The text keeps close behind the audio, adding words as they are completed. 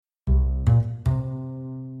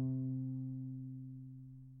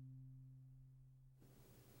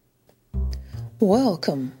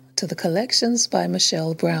Welcome to the Collections by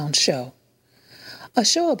Michelle Brown show, a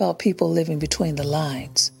show about people living between the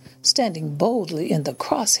lines, standing boldly in the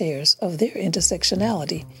crosshairs of their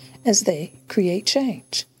intersectionality as they create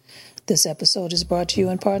change. This episode is brought to you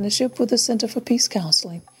in partnership with the Center for Peace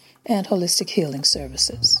Counseling and Holistic Healing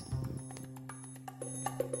Services.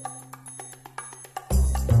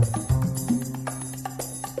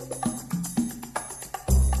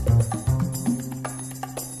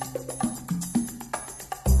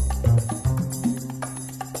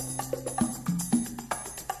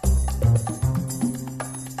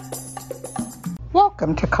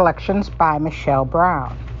 Welcome to Collections by Michelle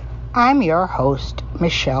Brown. I'm your host,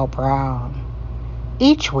 Michelle Brown.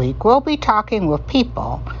 Each week we'll be talking with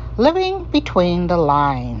people living between the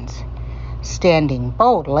lines, standing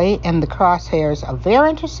boldly in the crosshairs of their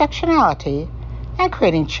intersectionality and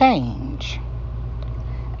creating change.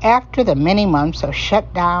 After the many months of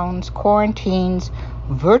shutdowns, quarantines,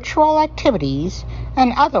 virtual activities,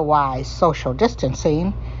 and otherwise social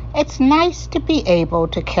distancing, it's nice to be able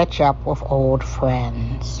to catch up with old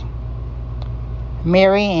friends.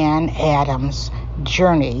 Mary Ann Adams'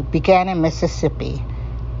 journey began in Mississippi,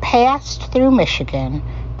 passed through Michigan,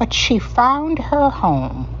 but she found her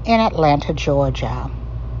home in Atlanta, Georgia.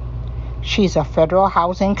 She's a Federal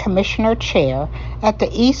Housing Commissioner Chair at the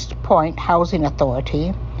East Point Housing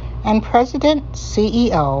Authority and President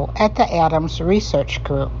CEO at the Adams Research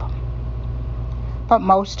Group. But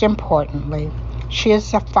most importantly, she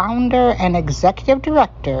is the founder and executive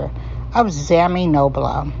director of Zami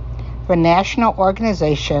NOBLA, the National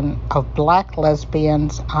Organization of Black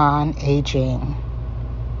Lesbians on Aging.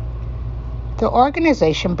 The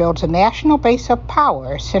organization builds a national base of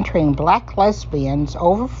power centering Black lesbians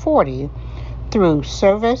over 40 through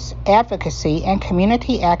service, advocacy, and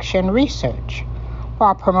community action research,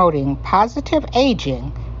 while promoting positive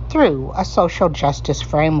aging through a social justice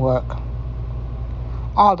framework.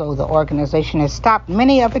 Although the organization has stopped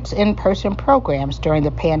many of its in-person programs during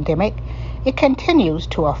the pandemic, it continues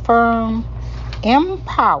to affirm,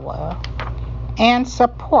 empower, and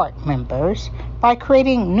support members by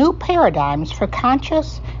creating new paradigms for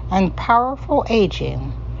conscious and powerful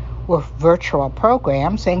aging with virtual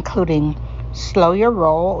programs including Slow Your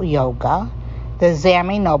Roll Yoga, the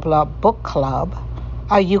Zami NOBLA Book Club,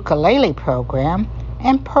 a ukulele program,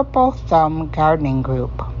 and Purple Thumb Gardening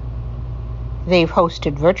Group. They've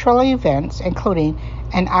hosted virtual events, including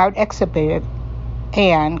an art exhibit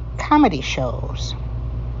and comedy shows.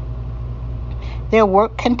 Their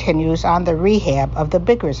work continues on the rehab of the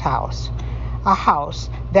Biggers House, a house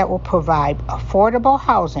that will provide affordable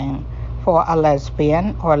housing for a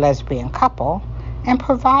lesbian or lesbian couple and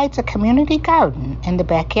provides a community garden in the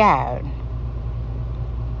backyard.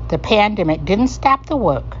 The pandemic didn't stop the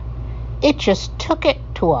work. It just took it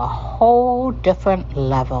to a whole different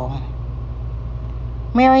level.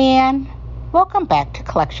 Mary Ann, welcome back to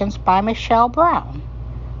Collections by Michelle Brown.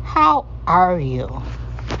 How are you?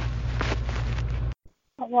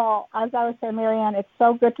 Well, as I was saying, Mary Ann, it's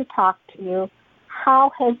so good to talk to you.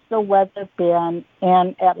 How has the weather been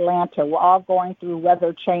in Atlanta? We're all going through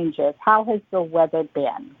weather changes. How has the weather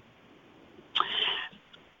been?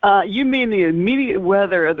 You mean the immediate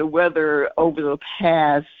weather or the weather over the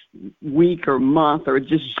past week or month or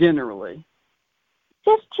just generally?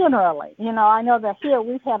 Just generally. I know that here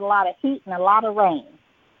we've had a lot of heat and a lot of rain.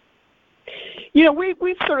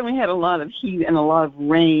 We've certainly had a lot of heat and a lot of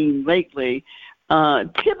rain lately.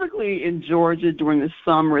 Typically in Georgia during the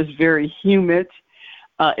summer, it's very humid.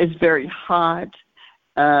 It's very hot.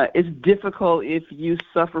 It's difficult if you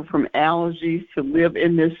suffer from allergies to live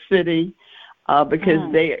in this city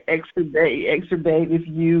because they exacerbate if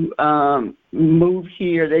you move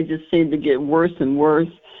here. They just seem to get worse and worse.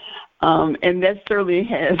 And that certainly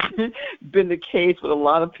has been the case with a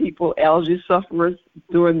lot of people, allergy sufferers,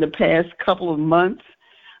 during the past couple of months.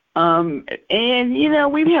 And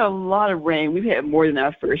we've had a lot of rain. We've had more than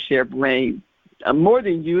our fair share of rain, more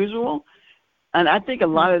than usual. And I think a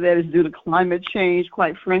lot of that is due to climate change,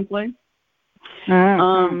 quite frankly.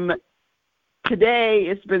 Mm-hmm. Today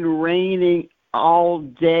it's been raining all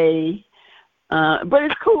day, but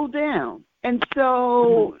it's cooled down. And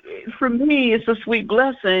so for me, it's a sweet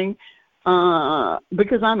blessing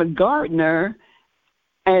because I'm a gardener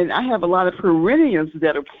and I have a lot of perennials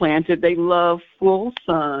that are planted. They love full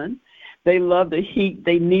sun. They love the heat.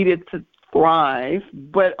 They need it to thrive.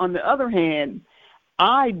 But on the other hand,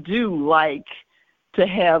 I do like to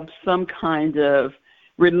have some kind of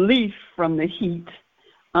relief from the heat.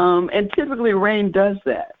 And typically rain does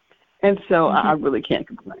that. And so I really can't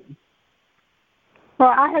complain. Well,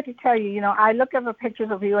 I have to tell you, I look at the pictures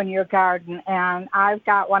of you in your garden, and I've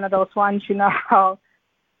got one of those ones, I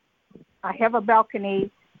have a balcony.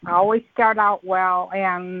 I always start out well,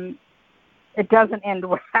 and it doesn't end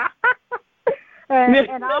well. and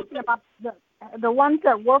I'm thinking about the ones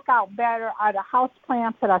that work out better are the house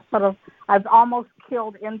plants that I've almost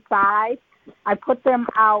killed inside. I put them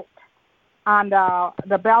out on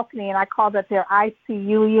the balcony, and I call that their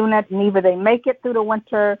ICU unit, and either they make it through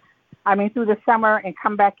through the summer and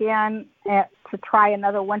come back in to try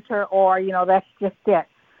another winter, or, that's just it.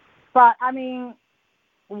 But,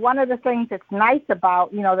 one of the things that's nice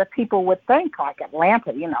about, that people would think, like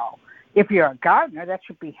Atlanta, if you're a gardener, that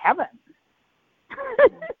should be heaven.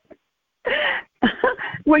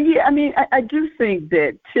 Well, yeah, I do think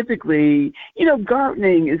that typically,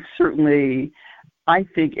 gardening is certainly, I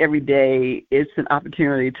think every day it's an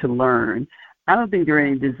opportunity to learn. I don't think there are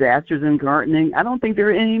any disasters in gardening. I don't think there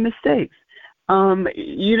are any mistakes.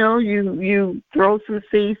 You throw some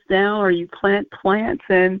seeds down, or you plant plants,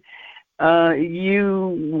 and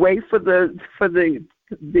you wait for the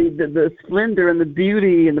splendor and the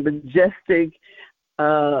beauty and the majestic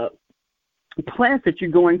plants that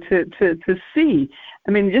you're going to see.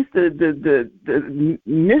 Just the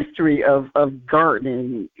mystery of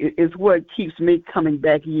gardening is what keeps me coming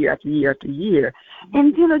back year after year after year.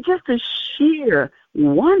 And, just the sheer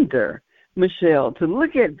wonder, Michelle, to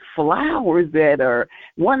look at flowers that are,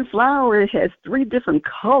 one flower has 3 different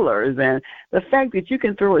colors, and the fact that you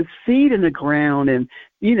can throw a seed in the ground and,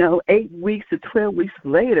 8 weeks to 12 weeks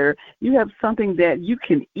later, you have something that you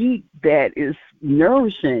can eat that is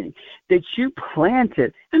nourishing, that you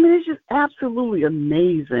planted. It's just absolutely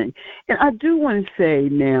amazing. And I do want to say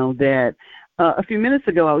now that a few minutes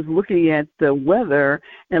ago I was looking at the weather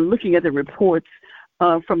and looking at the reports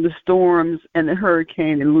from the storms and the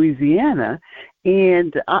hurricane in Louisiana.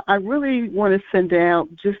 And I really want to send out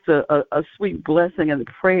just a sweet blessing and a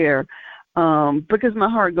prayer, because my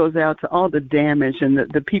heart goes out to all the damage and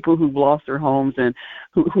the people who've lost their homes and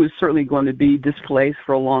who is certainly going to be displaced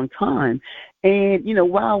for a long time. And,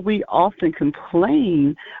 while we often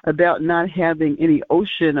complain about not having any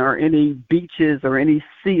ocean or any beaches or any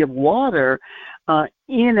sea of water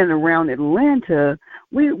in and around Atlanta,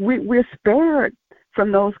 we're spared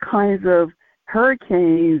from those kinds of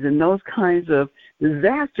hurricanes and those kinds of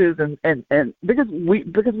disasters, and because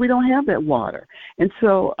we don't have that water. And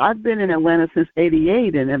so I've been in Atlanta since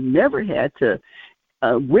 '88 and have never had to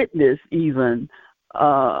witness even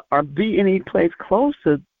or be any place close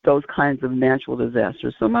to those kinds of natural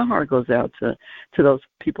disasters. So my heart goes out to those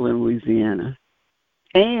people in Louisiana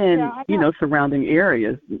and surrounding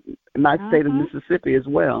areas, my state of Mississippi as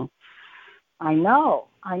well. I know.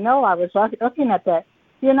 I was looking at that.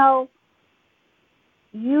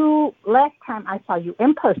 Last time I saw you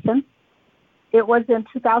in person, it was in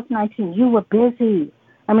 2019. You were busy.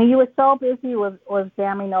 You were so busy with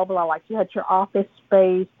Zami NOBLA. Like, you had your office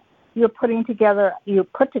space. You put together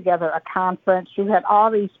a conference. You had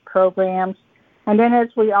all these programs. And then as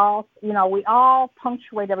we all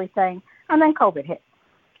punctuate everything, and then COVID hit.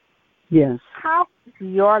 Yes. How has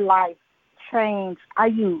your life changed? Are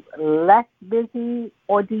you less busy,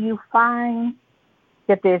 or do you find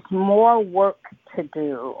that there's more work to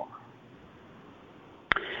do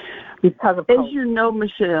because of COVID? As you know,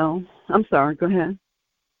 Michelle, I'm sorry, go ahead.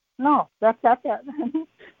 No, that's it.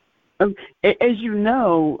 As you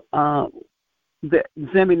know, the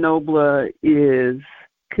Zami NOBLA is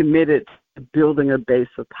committed to building a base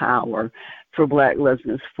of power for Black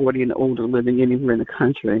lesbians 40 and older living anywhere in the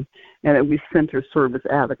country, and that we center service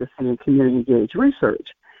advocacy and community engaged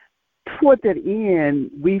research. Toward that end,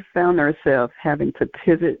 we found ourselves having to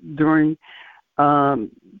pivot during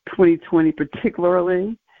 2020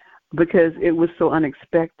 particularly because it was so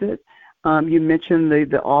unexpected. You mentioned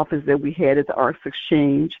the office that we had at the Arts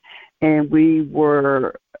Exchange, and we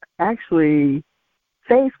were actually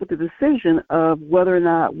faced with the decision of whether or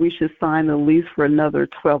not we should sign a lease for another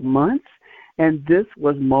 12 months. And this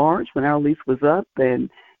was March when our lease was up, and,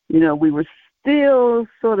 we were still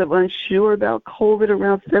sort of unsure about COVID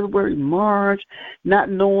around February, March, not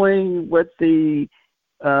knowing what the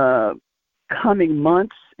coming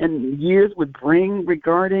months and years would bring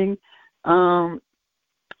regarding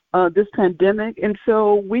this pandemic. And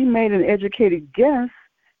so we made an educated guess,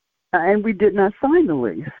 and we did not sign the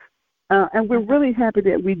lease. And we're really happy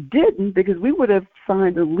that we didn't, because we would have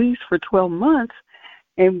signed a lease for 12 months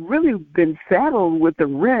and really been saddled with the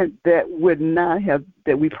rent that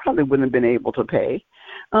we probably wouldn't have been able to pay.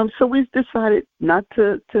 So we decided not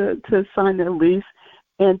to sign that lease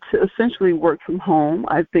and to essentially work from home.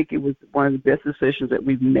 I think it was one of the best decisions that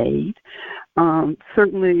we've made.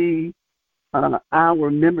 Certainly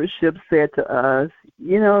our membership said to us,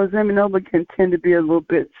 Zami NOBLA can tend to be a little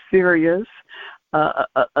bit serious,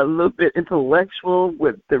 a little bit intellectual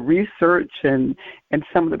with the research and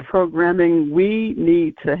some of the programming. We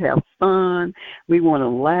need to have fun. We want to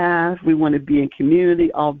laugh. We want to be in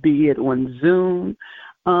community, albeit on Zoom.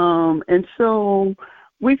 And so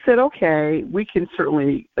we said, okay, we can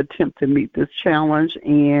certainly attempt to meet this challenge.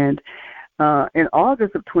 And in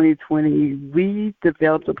August of 2020, we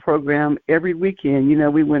developed a program every weekend.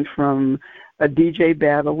 We went from a DJ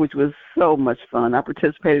battle, which was so much fun. I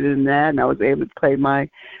participated in that, and I was able to play my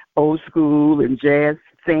old school and jazz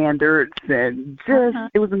standards, and just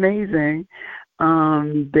it was amazing.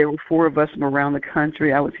 There were 4 of us from around the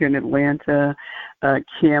country. I was here in Atlanta.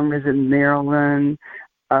 Kim was in Maryland.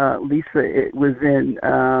 Lisa was in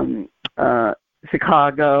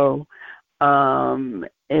Chicago.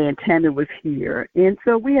 And Tanda was here. And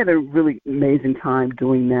so we had a really amazing time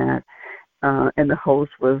doing that. And the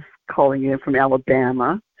host was calling in from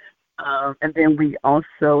Alabama. And then we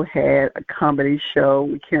also had a comedy show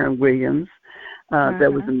with Karen Williams.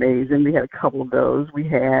 That was amazing. We had a couple of those. We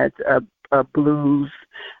had a blues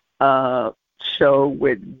show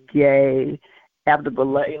with Gay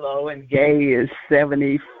Abdubalalo, and Gay is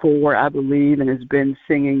 74, I believe, and has been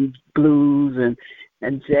singing blues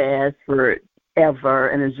and jazz forever,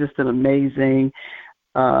 and is just an amazing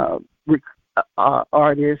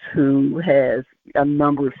artist who has a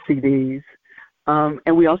number of CDs.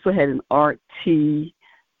 And we also had an RT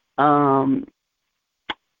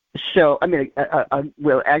show,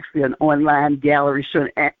 actually an online gallery show,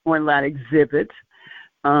 an online exhibit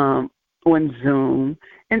on Zoom.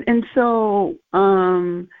 And so,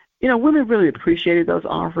 women really appreciated those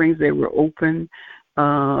offerings. They were open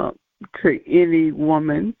to any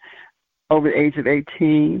woman over the age of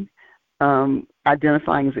 18,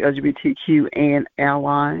 identifying as LGBTQ and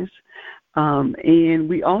allies. And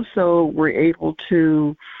we also were able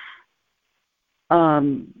to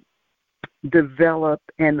develop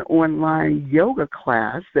an online yoga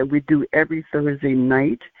class that we do every Thursday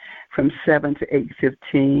night from 7 to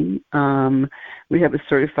 8:15. We have a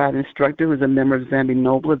certified instructor who is a member of Zami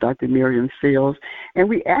NOBLA, Dr. Miriam Seals, and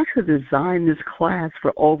we actually designed this class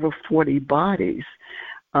for over 40 bodies.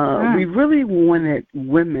 We really wanted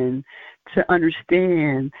women to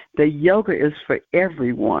understand that yoga is for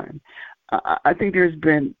everyone. I think there's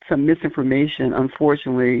been some misinformation,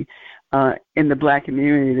 unfortunately, in the Black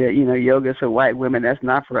community that, yoga is for white women. That's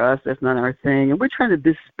not for us. That's not our thing. And we're trying to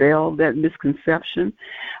dispel that misconception.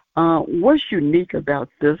 What's unique about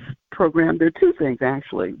this program? There are 2 things,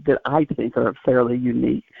 actually, that I think are fairly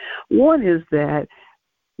unique. One is that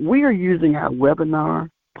we are using our webinar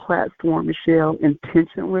platform, Michelle,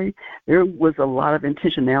 intentionally. There was a lot of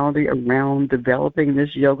intentionality around developing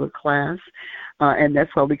this yoga class, and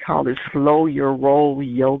that's why we call it Slow Your Roll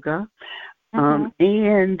Yoga.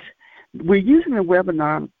 And we're using the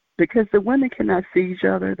webinar because the women cannot see each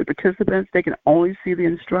other, the participants, they can only see the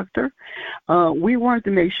instructor. We wanted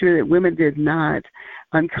to make sure that women did not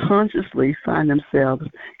unconsciously find themselves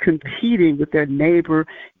competing with their neighbor,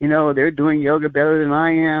 they're doing yoga better than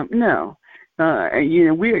I am. No.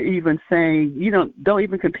 We're even saying, don't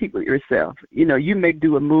even compete with yourself. You may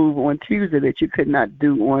do a move on Tuesday that you could not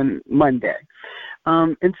do on Monday.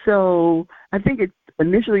 And so I think it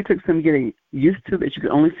initially took some getting used to that you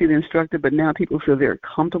could only see the instructor, but now people feel very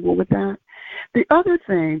comfortable with that. The other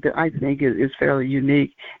thing that I think is fairly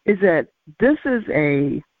unique is that this is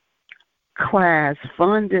a class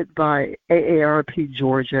funded by AARP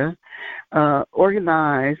Georgia,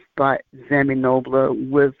 organized by Zami NOBLA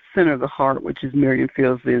with Center of the Heart, which is Miriam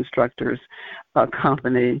Fields, the instructor's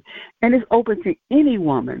company, and it's open to any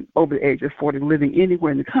woman over the age of 40 living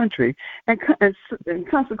anywhere in the country. And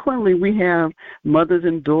consequently, we have mothers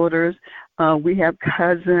and daughters, we have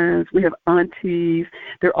cousins, we have aunties.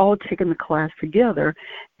 They're all taking the class together.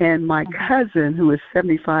 And my cousin, who is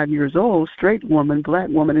 75 years old, straight woman, Black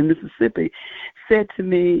woman in Mississippi, said to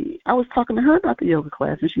me, I was talking to her about the yoga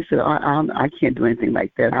class, and she said, I can't do anything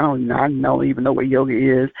like that. I don't even know what yoga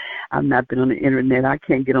is. I've not been on the internet. I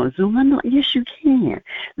can't get on Zoom. I'm like, yes, you can.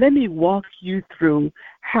 Let me walk you through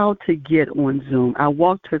how to get on Zoom. I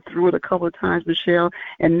walked her through it a couple of times, Michelle,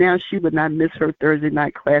 and now she would not miss her Thursday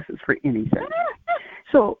night classes for anything.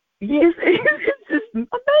 So, yes, it's just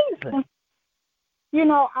amazing.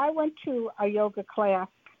 I went to a yoga class,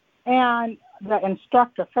 and the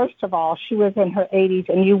instructor, first of all, she was in her 80s,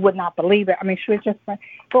 and you would not believe it. I mean, she was just,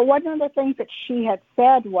 but one of the things that she had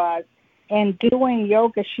said was, in doing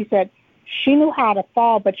yoga, she said she knew how to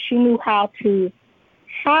fall, but she knew how to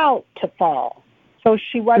fall. So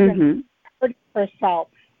she wasn't hurting herself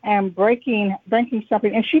and breaking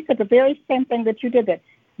something. And she said the very same thing that you did, that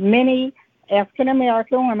many African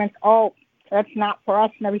American women, oh, that's not for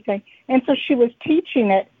us and everything. And so she was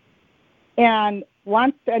teaching it, and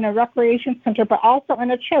once in a recreation center, but also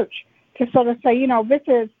in a church, to sort of say, this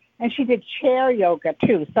is, and she did chair yoga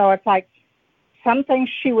too. So it's like some things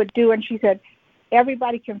she would do, and she said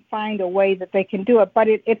everybody can find a way that they can do it, but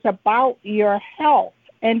it's about your health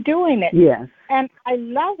and doing it. Yes. And I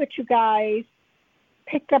love that you guys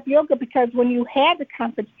picked up yoga, because when you had the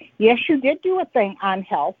conference, yes, you did do a thing on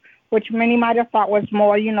health, which many might have thought was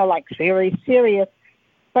more, like very serious,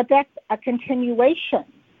 but that's a continuation.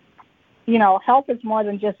 Health is more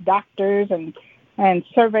than just doctors and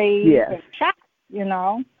surveys and checks,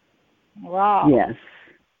 Wow.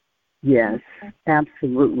 Yes,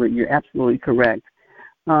 absolutely. You're absolutely correct.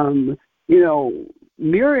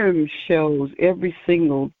 Miriam shows every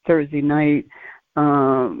single Thursday night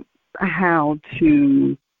how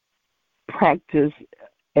to practice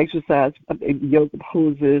exercise yoga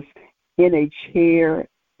poses in a chair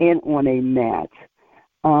and on a mat.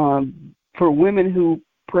 For women who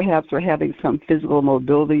perhaps are having some physical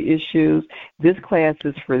mobility issues, this class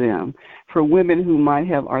is for them. For women who might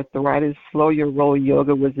have arthritis, Slow Your Roll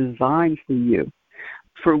Yoga was designed for you.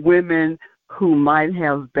 For women who might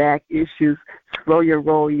have back issues, Slow Your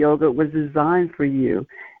Roll Yoga was designed for you.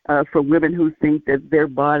 For women who think that their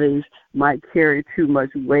bodies might carry too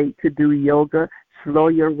much weight to do yoga, Slow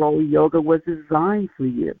Your Roll Yoga was designed for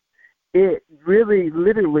you. It really,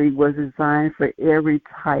 literally was designed for every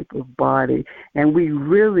type of body. And we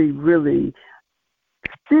really, really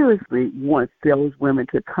seriously want those women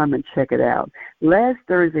to come and check it out. Last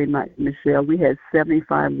Thursday night, Michelle, we had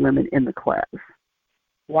 75 women in the class.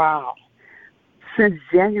 Wow. Since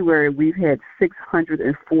January, we've had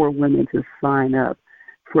 604 women to sign up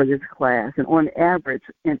for this class. And on average,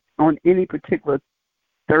 on any particular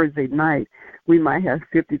Thursday night, we might have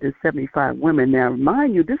 50 to 75 women. Now,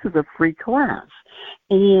 mind you, this is a free class,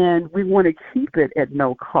 and we want to keep it at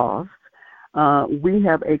no cost. We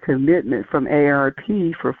have a commitment from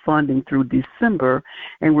AARP for funding through December,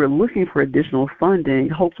 and we're looking for additional funding.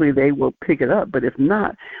 Hopefully they will pick it up, but if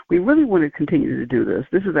not, we really want to continue to do this.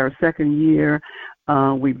 This is our second year.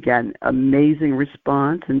 We've gotten amazing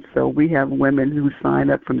response, and so we have women who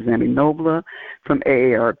sign up from Zami NOBLA, from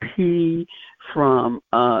AARP, from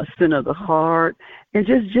Sin of the Heart, and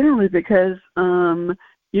just generally because, again,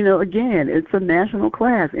 it's a national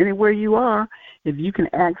class. Anywhere you are, if you can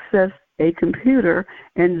access a computer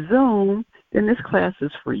and Zoom, then this class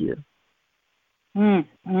is for you.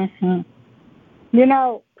 Mm-hmm.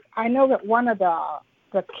 I know that one of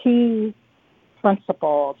the key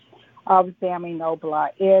principles of Zami NOBLA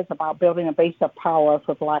is about building a base of power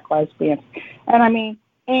for Black lesbians. And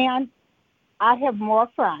I have more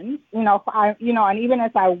friends, and even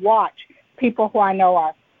as I watch people who I know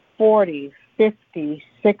are 40, 50,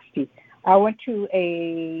 60, I went to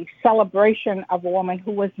a celebration of a woman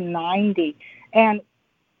who was 90, and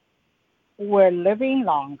we're living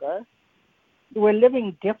longer. We're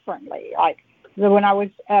living differently. Like when I was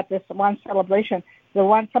at this one celebration,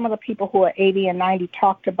 some of the people who are 80 and 90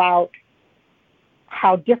 talked about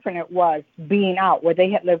how different it was being out, where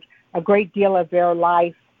they had lived a great deal of their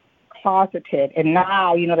life closeted, and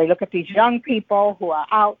now, they look at these young people who are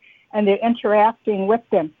out and they're interacting with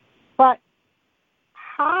them. But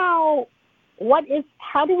how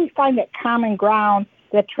do we find that common ground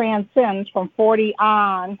that transcends from 40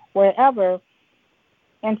 on, wherever,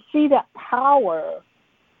 and see that power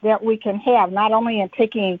that we can have, not only in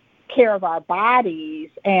taking care of our bodies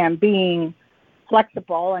and being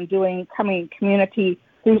flexible and coming community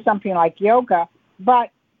through something like yoga, but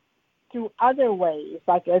through other ways,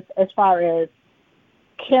 like as far as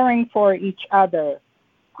caring for each other,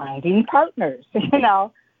 finding partners,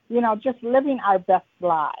 just living our best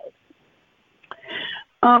lives.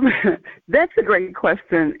 That's a great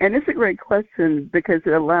question, and it's a great question because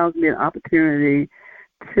it allows me an opportunity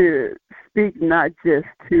to speak not just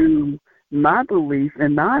to my belief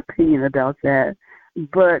and my opinion about that,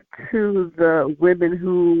 but to the women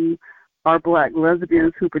who are Black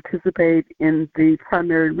lesbians who participate in the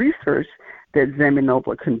primary research that Zami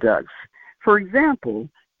NOBLA conducts. For example,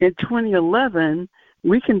 in 2011,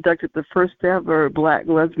 we conducted the first ever Black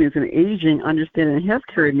lesbians and aging understanding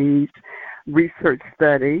healthcare needs research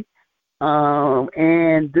study,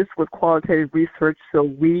 and this was qualitative research, so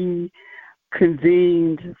we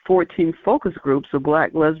convened 14 focus groups of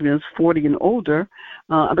Black lesbians 40 and older.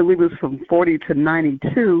 I believe it was from 40 to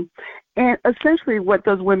 92. And essentially what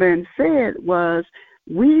those women said was,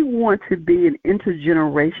 we want to be an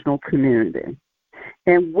intergenerational community.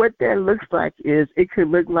 And what that looks like is it could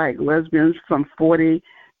look like lesbians from 40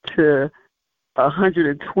 to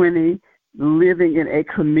 120 living in a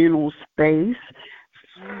communal space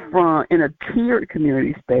in a tiered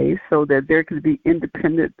community space so that there could be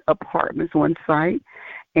independent apartments on site.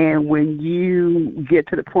 And when you get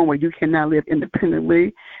to the point where you cannot live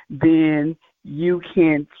independently, then you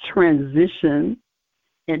can transition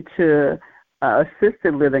into an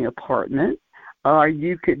assisted living apartment, or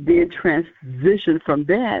you could then transition from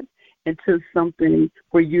that into something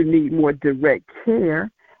where you need more direct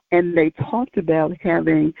care. And they talked about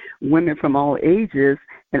having women from all ages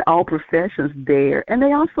and all professions there. And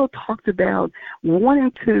they also talked about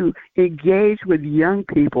wanting to engage with young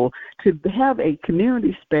people to have a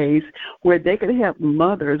community space where they could have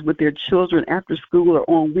mothers with their children after school or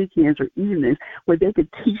on weekends or evenings, where they could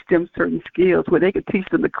teach them certain skills, where they could teach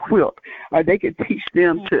them to quilt, or they could teach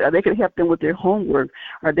them to, or they could help them with their homework,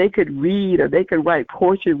 or they could read, or they could write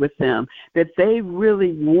poetry with them, that they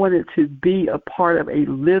really wanted to be a part of a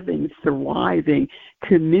living, thriving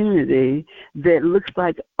community that looks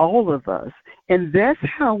like all of us. And that's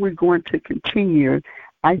how we're going to continue,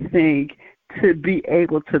 I think, to be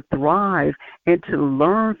able to thrive and to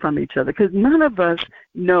learn from each other, because none of us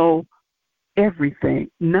know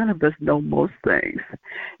everything. None of us know most things.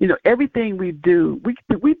 You know, everything we do,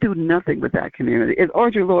 we do nothing without community. As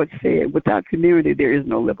Audre Lorde said, without community, there is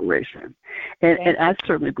no liberation. And I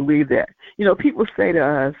certainly believe that. You know, people say to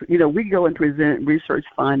us, you know, we go and present research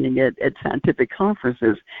finding at scientific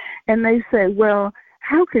conferences, and they say, well,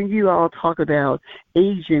 how can you all talk about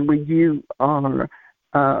aging when you are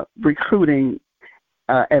recruiting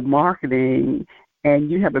and marketing,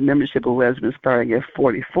 and you have a membership of lesbians starting at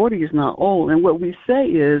 40. 40 is not old. And what we say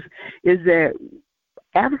is that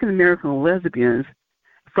African American lesbians,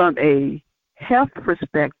 from a health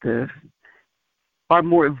perspective, are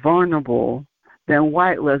more vulnerable than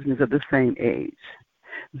white lesbians of the same age.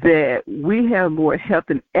 That we have more health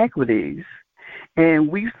inequities, and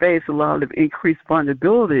we face a lot of increased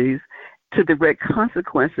vulnerabilities to direct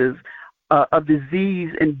consequences of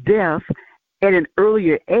disease and death at an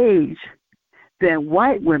earlier age than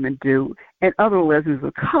white women do and other lesbians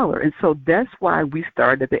of color. And so that's why we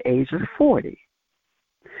started at the age of 40.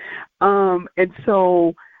 And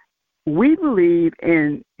so we believe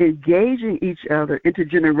in engaging each other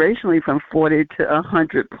intergenerationally from 40 to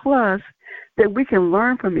 100 plus, that we can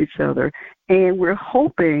learn from each other. And we're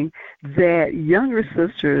hoping that younger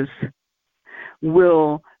sisters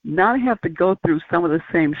will not have to go through some of the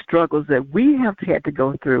same struggles that we have had to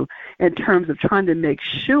go through in terms of trying to make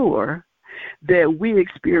sure that we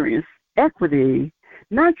experience equity,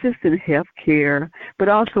 not just in health care, but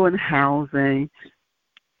also in housing,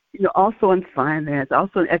 you know, also in finance,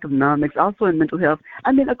 also in economics, also in mental health.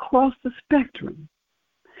 I mean, across the spectrum.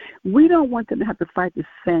 We don't want them to have to fight the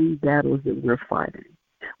same battles that we're fighting.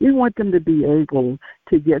 We want them to be able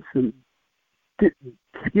to get some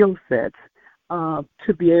skill sets,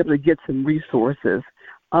 to be able to get some resources,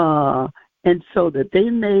 and so that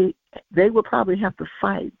they will probably have to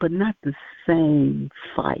fight, but not the same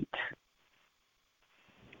fight.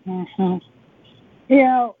 Mm-hmm. You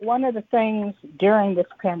know, one of the things during this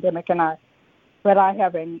pandemic, and I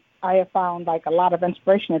have found like a lot of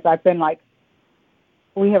inspiration is I've been like,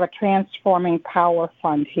 we have a Transforming Power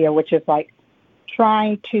Fund here, which is like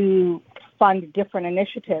trying to fund different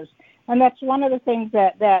initiatives. And that's one of the things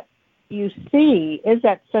that you see is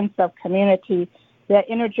that sense of community, that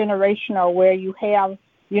intergenerational, where you have,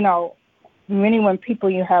 you know, when people,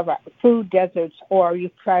 you have food deserts, or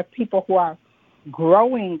you have people who are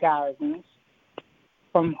growing gardens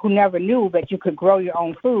from who never knew that you could grow your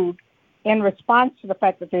own food in response to the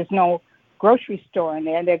fact that there's no grocery store in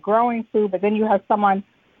there. And they're growing food, but then you have someone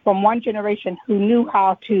from one generation who knew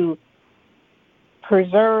how to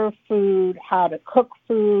preserve food, how to cook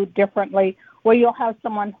food differently, where you'll have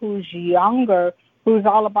someone who's younger, who's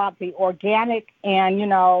all about the organic and, you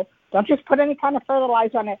know, don't just put any kind of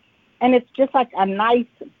fertilizer on it. And it's just like a nice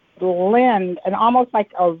blend and almost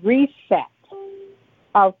like a reset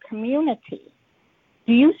of community.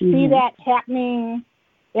 Do you see that happening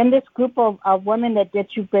in this group of women that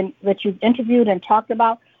you've interviewed and talked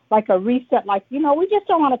about, like a reset, like, you know, we just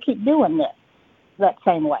don't want to keep doing this that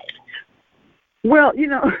same way? Well, you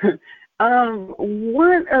know,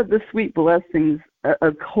 one of the sweet blessings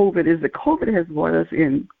of COVID is that COVID has brought us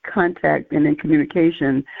in contact and in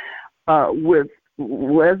communication with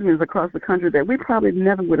lesbians across the country that we probably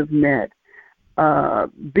never would have met.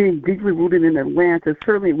 Being deeply rooted in Atlanta,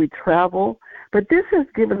 certainly we travel, but this has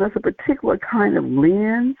given us a particular kind of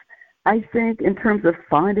lens, I think, in terms of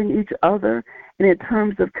finding each other and in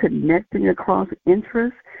terms of connecting across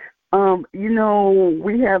interests.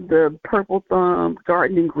 We have the Purple Thumb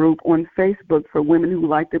gardening group on Facebook for women who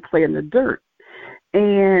like to play in the dirt.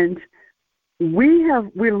 And we're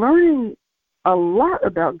learning a lot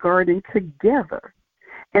about gardening together.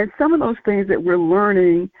 And some of those things that we're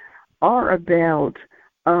learning are about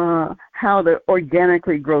how to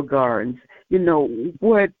organically grow gardens.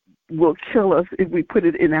 What will kill us if we put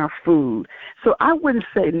it in our food. So I wouldn't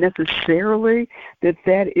say necessarily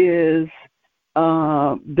that is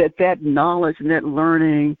that knowledge and that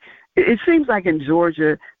learning. It seems like in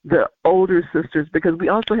Georgia, the older sisters, because we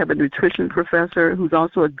also have a nutrition professor who's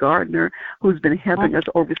also a gardener who's been helping us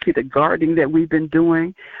oversee the gardening that we've been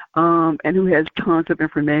doing, and who has tons of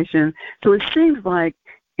information. So it seems like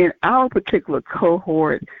in our particular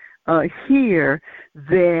cohort here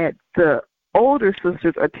that the older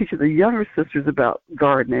sisters are teaching the younger sisters about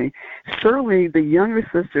gardening. Certainly the younger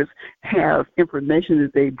sisters have information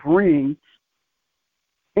that they bring,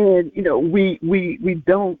 and we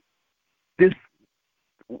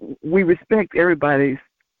respect everybody's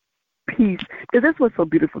piece, because that's what's so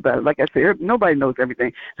beautiful about it. Like I said, nobody knows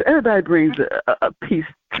everything, so everybody brings a piece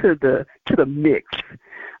to the mix.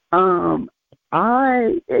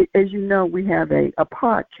 As you know, we have a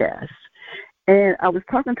podcast, and I was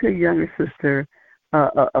talking to a younger sister,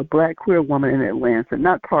 a black queer woman in Atlanta,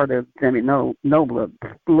 not part of Zami NOBLA,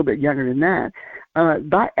 a little bit younger than that,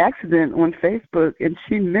 by accident on Facebook, and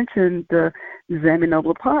she mentioned the Zami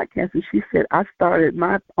NOBLA podcast, and she said, I started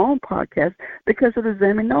my own podcast because of the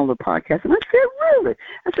Zami NOBLA podcast. And I said, really?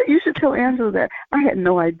 I said, you should tell Angela that. I had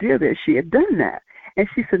no idea that she had done that. And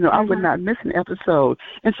she said, no, I would not miss an episode.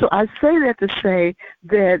 And so I say that to say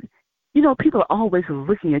that, people are always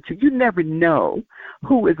looking at you. You never know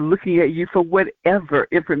who is looking at you for whatever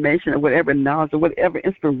information or whatever knowledge or whatever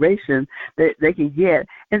inspiration that they can get.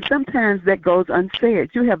 And sometimes that goes unsaid.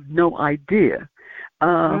 You have no idea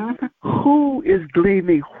who is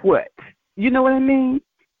gleaming what. You know what I mean?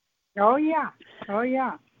 Oh, yeah. Oh,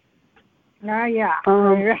 yeah. Yeah.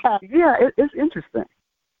 It's interesting.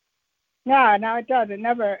 No, it does. It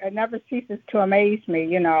never ceases to amaze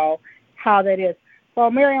me, how that is. Well,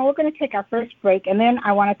 Marianne, we're going to take our first break, and then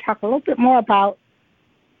I want to talk a little bit more about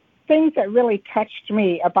things that really touched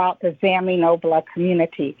me about the Zami NOBLA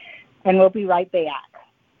community, and we'll be right back.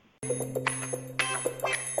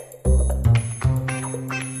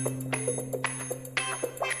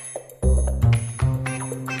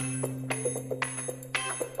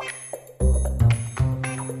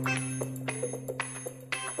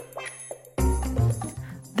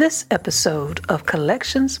 This episode of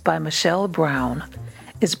Collections by Michelle Brown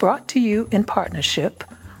is brought to you in partnership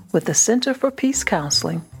with the Center for Peace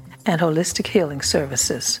Counseling and Holistic Healing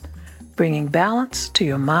Services, bringing balance to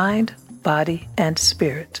your mind, body, and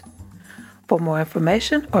spirit. For more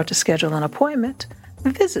information or to schedule an appointment,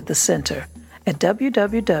 visit the center at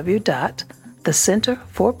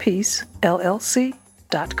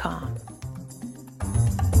www.thecenterforpeacellc.com.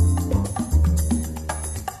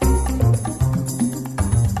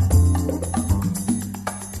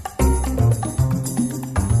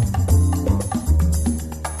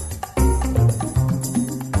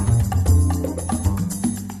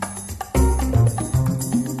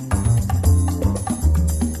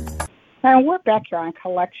 And we're back here on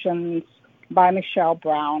Collections by Michelle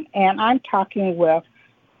Brown, and I'm talking with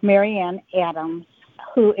Marianne Adams,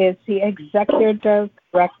 who is the Executive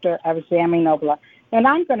Director of Zami NOBLA. And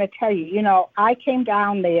I'm going to tell you, I came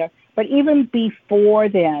down there, but even before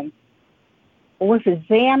then, with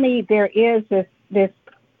Zami, there is this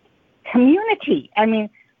community. I mean,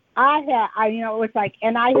 it was like,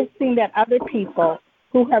 and I have seen that other people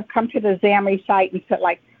who have come to the Zami site and said,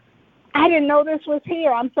 like, I didn't know this was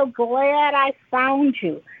here. I'm so glad I found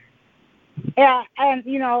you. And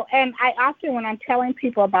I often, when I'm telling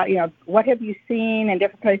people about, what have you seen and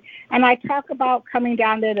different places, and I talk about coming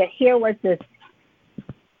down there that here was this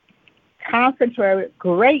conference where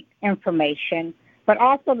great information, but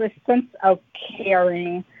also this sense of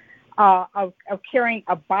caring, of caring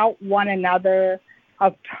about one another,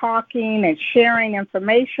 of talking and sharing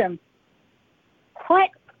information.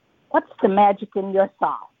 What's the magic in your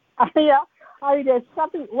sauce? There's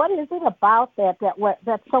something. What is it about that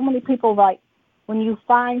so many people like? When you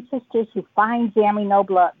find sisters who find Zami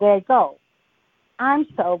NOBLA, there you go. I'm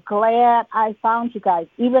so glad I found you guys.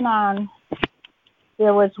 Even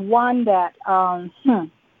there was one that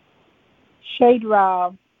Shadra,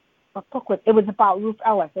 it was about Ruth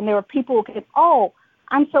Ellis, and there were people who came. Oh,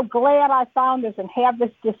 I'm so glad I found this and have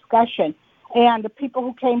this discussion. And the people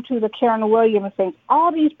who came to the Karen Williams thing,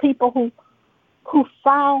 all these people who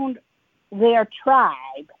found their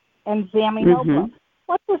tribe and Zami NOBLA.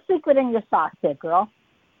 What's the secret in your sauce there, girl?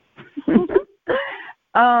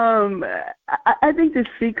 I think the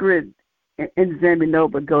secret in Zami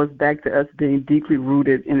NOBLA goes back to us being deeply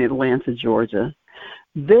rooted in Atlanta, Georgia.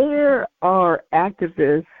 There are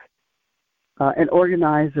activists and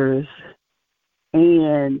organizers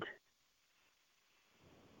and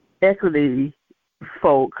equity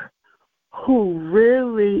folk who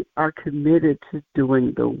really are committed to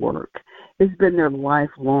doing the work. It's been their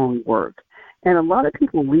lifelong work. And a lot of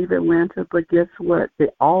people leave Atlanta, but guess what? They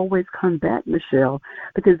always come back, Michelle,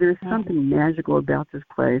 because there's something magical about this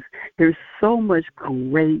place. There's so much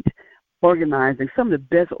great organizing. Some of the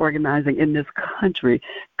best organizing in this country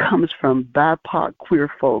comes from BIPOC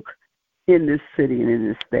queer folk in this city and in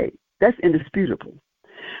this state. That's indisputable.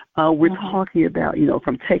 We're talking about,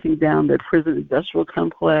 from taking down the prison industrial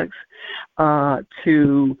complex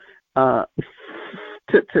to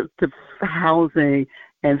housing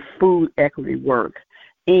and food equity work.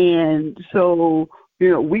 And so,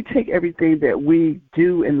 we take everything that we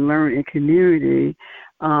do and learn in community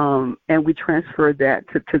and we transfer that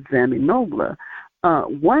to Zami NOBLA.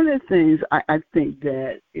 One of the things I think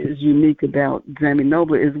that is unique about Zami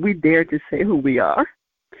NOBLA is we dare to say who we are.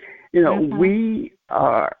 We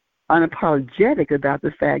are unapologetic about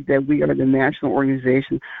the fact that we are the National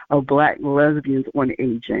Organization of Black Lesbians on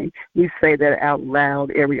Aging. We say that out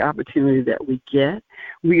loud every opportunity that we get.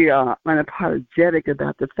 We are unapologetic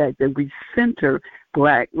about the fact that we center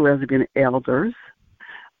Black lesbian elders.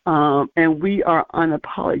 And we are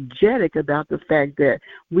unapologetic about the fact that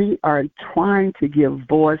we are trying to give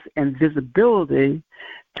voice and visibility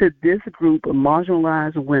to this group of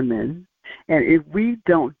marginalized women. And if we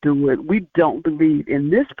don't do it, we don't believe in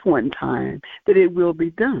this point in time that it will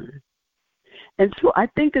be done. And so I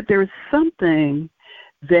think that there's something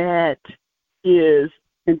that is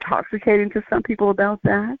intoxicating to some people about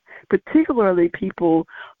that, particularly people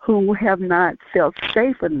who have not felt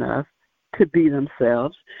safe enough to be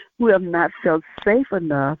themselves, who have not felt safe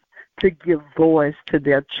enough to give voice to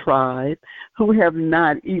their tribe, who have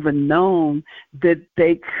not even known that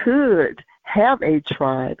they could have a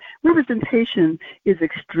tribe. Representation is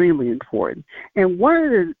extremely important. And one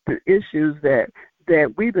of the issues that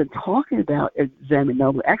we've been talking about at Zami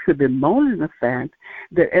NOBLA, actually been bemoaning the fact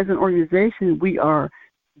that as an organization we are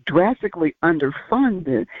drastically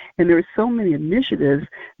underfunded, and there are so many initiatives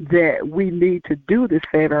that we need to do to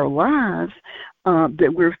save our lives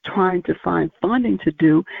that we're trying to find funding to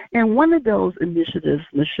do. And one of those initiatives,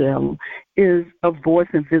 Michelle, is a voice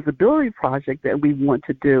and visibility project that we want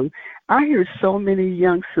to do. I hear so many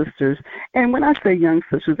young sisters, and when I say young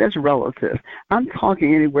sisters, that's relative. I'm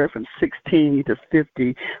talking anywhere from 16 to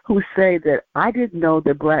 50 who say that I didn't know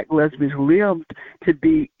that Black lesbians lived to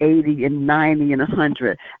be 80 and 90 and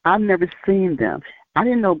 100. I've never seen them. I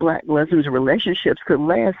didn't know Black lesbians' relationships could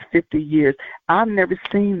last 50 years. I've never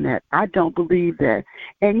seen that. I don't believe that.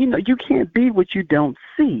 And, you can't be what you don't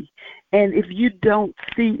see. And if you don't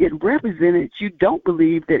see it represented, you don't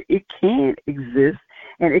believe that it can exist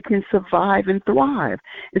and it can survive and thrive.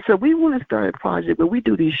 And so we want to start a project where we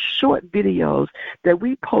do these short videos that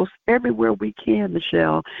we post everywhere we can,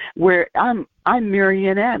 Michelle, where I'm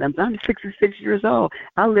Marianne Adams. I'm 66 years old.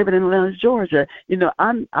 I live in Atlanta, Georgia.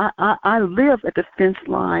 I live at the fence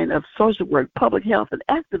line of social work, public health, and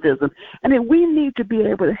activism. I mean, we need to be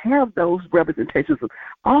able to have those representations of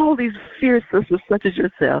all these fierce sisters such as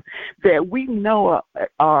yourself that we know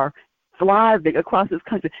are thriving across this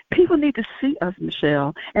country. People need to see us,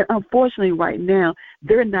 Michelle. And unfortunately, right now,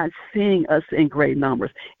 they're not seeing us in great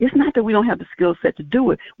numbers. It's not that we don't have the skill set to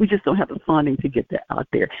do it. We just don't have the funding to get that out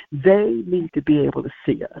there. They need to be able to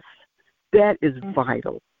see us. That is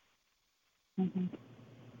vital. Mm-hmm.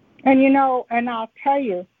 And I'll tell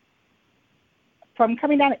you, from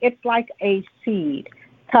coming down, it's like a seed.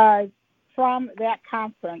 Because from that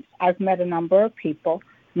conference, I've met a number of people,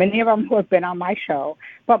 many of them who have been on my show,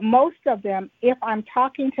 but most of them, if I'm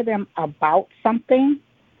talking to them about something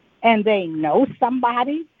and they know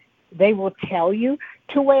somebody, they will tell you,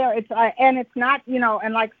 to where it's, and it's not,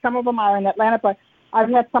 and like some of them are in Atlanta, but I've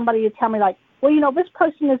had somebody tell me like, well, this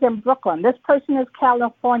person is in Brooklyn, this person is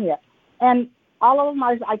California, and all of them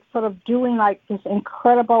are like sort of doing like this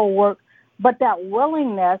incredible work, but that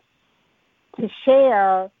willingness to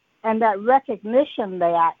share and that recognition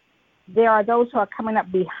that there are those who are coming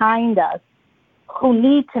up behind us who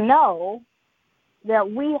need to know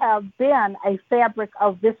that we have been a fabric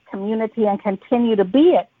of this community and continue to be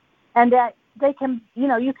it, and that they can,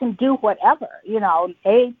 you can do whatever,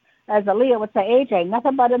 age, as Aaliyah would say, age ain't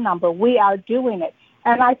nothing but a number. We are doing it.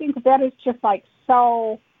 And I think that is just like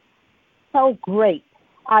so great.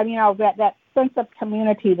 That sense of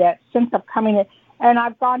community, that sense of coming in. And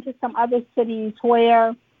I've gone to some other cities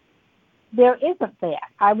where there isn't that.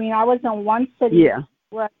 I mean, I was in one city Yeah.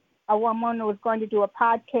 where a woman was going to do a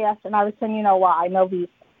podcast, and I was saying, well, I know these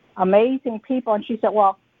amazing people, and she said,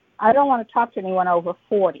 well, I don't want to talk to anyone over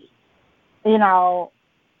 40, and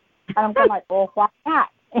I'm going like, well, why not?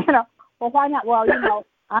 Well, why not? Well,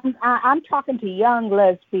 I'm talking to young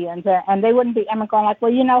lesbians, and they wouldn't be. I'm going like,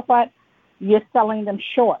 well, you know what? You're selling them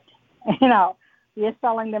short. You're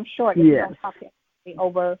selling them short if you don't talk to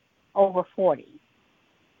anybody over 40.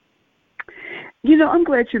 I'm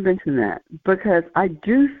glad you mentioned that, because I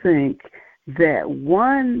do think that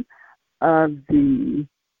one of the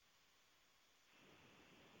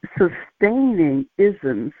sustaining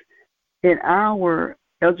isms in our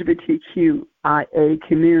LGBTQIA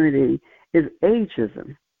community is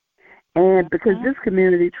ageism. And because this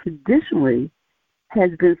community traditionally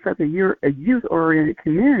has been such a youth-oriented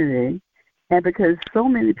community, and because so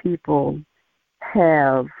many people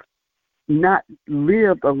have not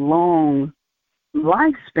lived a long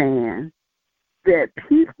lifespan, that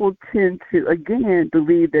people tend to, again,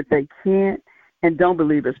 believe that they can't and don't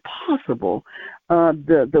believe it's possible.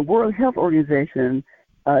 The World Health Organization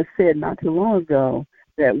said not too long ago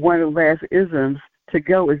that one of the last isms to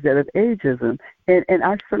go is that of ageism. And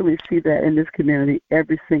I certainly see that in this community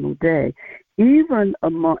every single day. Even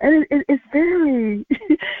among, and it's very,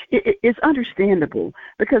 it's understandable,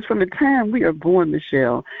 because from the time we are born,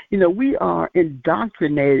 Michelle, we are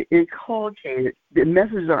indoctrinated, inculcated, the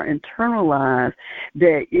messages are internalized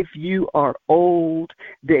that if you are old,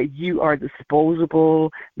 that you are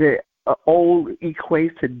disposable, that old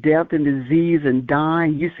equates to death and disease and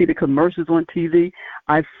dying. You see the commercials on TV,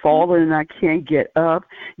 I've fallen and I can't get up.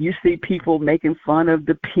 You see people making fun of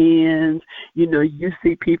the pens. You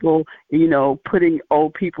see people, putting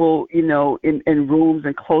old people, in rooms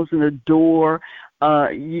and closing the door.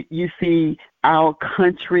 You see our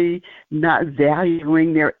country not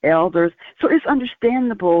valuing their elders. So it's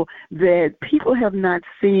understandable that people have not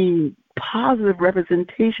seen positive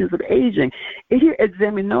representations of aging. Here at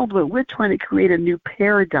Zami NOBLA, we're trying to create a new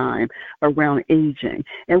paradigm around aging.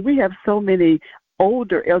 And we have so many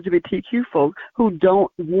older LGBTQ folks who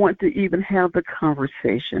don't want to even have the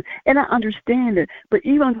conversation. And I understand it, but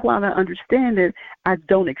even while I understand it, I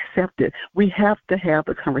don't accept it. We have to have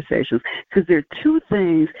the conversations, because there are two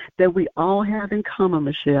things that we all have in common,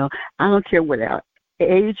 Michelle. I don't care what our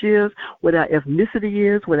age is, what our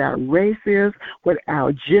ethnicity is, what our race is, what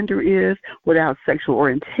our gender is, what our sexual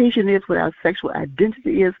orientation is, what our sexual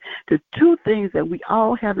identity is. The two things that we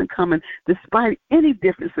all have in common, despite any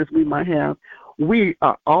differences we might have. We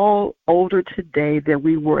are all older today than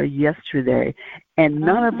we were yesterday, and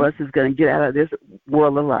none of us is going to get out of this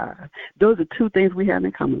world alive. Those are two things we have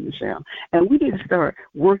in common, Michelle. And we need to start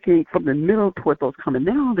working from the middle toward those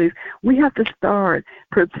commonalities. We have to start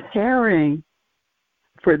preparing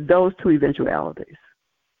for those two eventualities.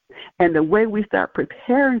 And the way we start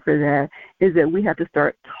preparing for that is that we have to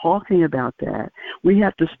start talking about that. We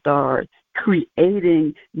have to start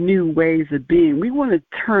creating new ways of being. We want to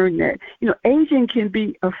turn that, aging can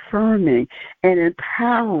be affirming and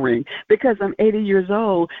empowering. Because I'm 80 years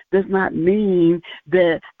old does not mean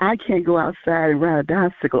that I can't go outside and ride a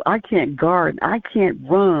bicycle. I can't garden. I can't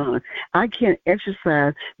run. I can't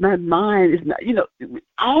exercise. My mind is not,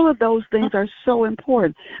 all of those things are so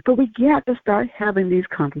important. But we got to start having these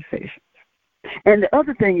conversations. And the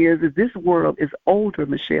other thing is this world is older,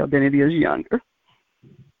 Michelle, than it is younger.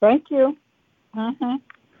 Thank you.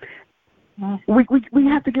 We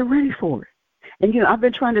have to get ready for it. And, I've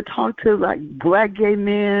been trying to talk to, Black gay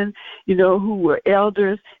men, who were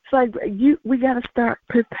elders. It's like we got to start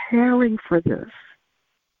preparing for this.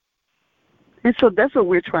 And so that's what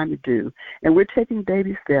we're trying to do. And we're taking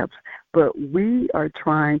baby steps, but we are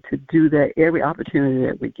trying to do that every opportunity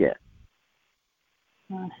that we get.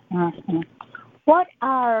 What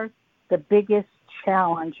are the biggest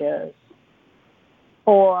challenges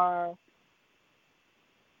for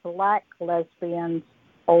Black lesbians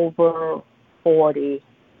over 40?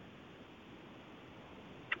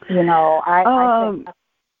 I think,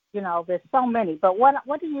 there's so many. But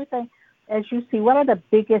what do you think, as you see, what are the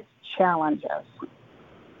biggest challenges?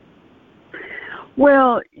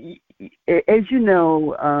 Well, as you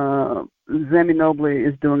know, Zami NOBLA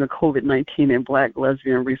is doing a COVID-19 and Black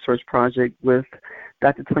lesbian research project with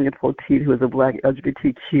Dr. Tonya Poteet, who is a Black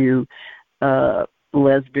LGBTQ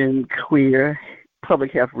lesbian, queer,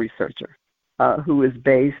 public health researcher who is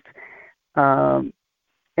based in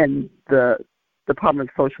the Department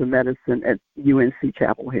of Social Medicine at UNC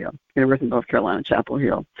Chapel Hill, University of North Carolina, Chapel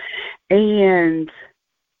Hill. And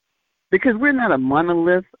because we're not a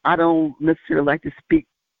monolith, I don't necessarily like to speak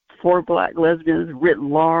for Black lesbians writ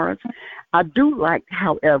large. I do like,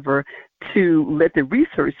 however, to let the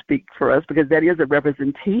research speak for us because that is a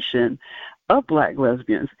representation of Black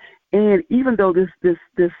lesbians. And even though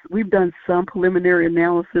we've done some preliminary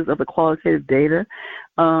analysis of the qualitative data,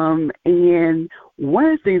 and one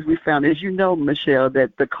of the things we found, as you know, Michelle,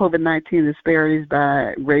 that the COVID-19 disparities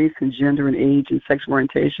by race and gender and age and sexual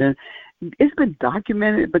orientation, it's been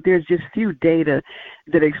documented, but there's just few data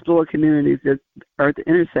that explore communities that are at the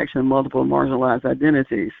intersection of multiple marginalized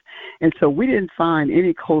identities. And so we didn't find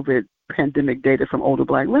any COVID pandemic data from older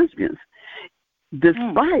Black lesbians,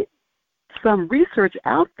 despite some research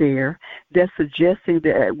out there that's suggesting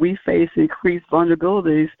that we face increased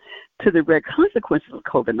vulnerabilities to the direct consequences of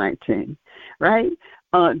COVID-19, right?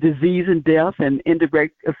 Disease and death and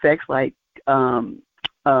indirect effects like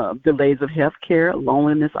delays of health care,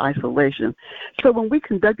 loneliness, isolation. So when we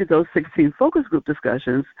conducted those 16 focus group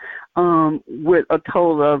discussions with a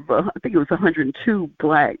total of, I think it was 102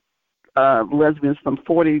 Black lesbians from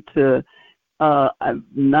 40 to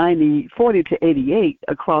 88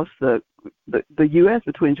 across the U.S.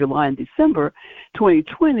 between July and December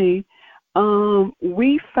 2020,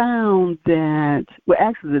 we found that, well,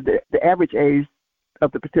 actually the average age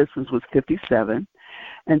of the participants was 57,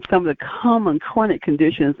 and some of the common chronic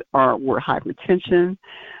conditions were hypertension.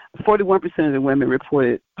 41% of the women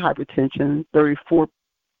reported hypertension, 34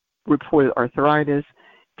 reported arthritis,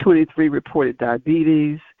 23 reported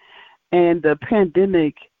diabetes, and the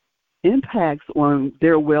pandemic impacts on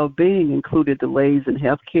their well-being included delays in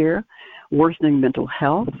health care, worsening mental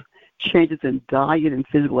health, changes in diet and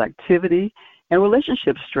physical activity, and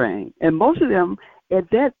relationship strain. And most of them at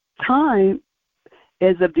that time,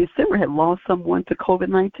 as of December, had lost someone to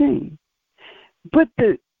COVID-19. But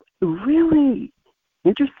the really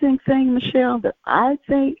interesting thing, Michelle, that I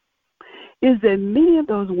think is that many of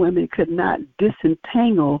those women could not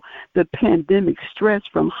disentangle the pandemic stress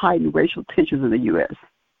from heightened racial tensions in the U.S.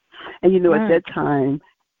 And, at that time,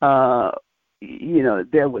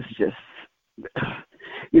 there was just,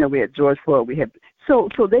 we had George Floyd, so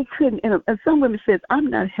they couldn't, and some women said, I'm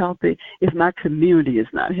not healthy if my community is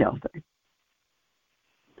not healthy.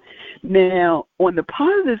 Now, on the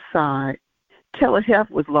positive side, telehealth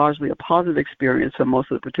was largely a positive experience for most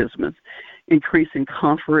of the participants, increasing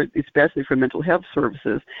comfort, especially for mental health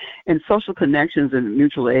services, and social connections and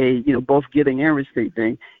mutual aid, both giving and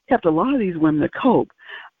receiving, helped a lot of these women to cope.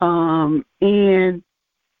 And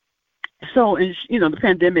so, the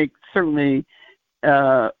pandemic certainly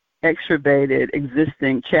exacerbated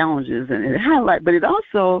existing challenges, and it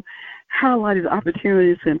also highlighted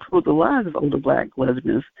opportunities to improve the lives of older Black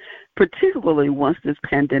lesbians, particularly once this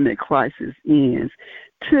pandemic crisis ends.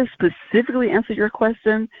 To specifically answer your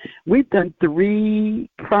question, we've done 3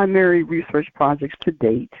 primary research projects to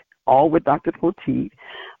date, all with Dr. Poteet,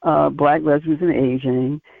 Black lesbians and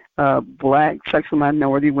aging, Black sexual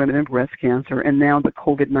minority women and breast cancer, and now the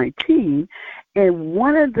COVID-19. And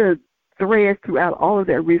one of the threads throughout all of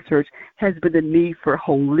that research has been the need for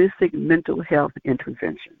holistic mental health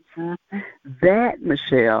interventions. That,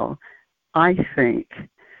 Michelle, I think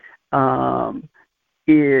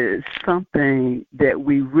is something that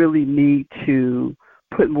we really need to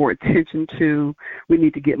put more attention to. We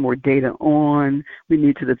need to get more data on. We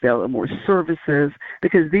need to develop more services,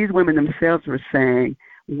 because these women themselves are saying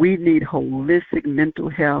we need holistic mental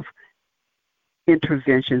health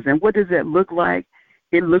interventions. And what does that look like?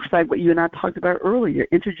 It looks like what you and I talked about earlier,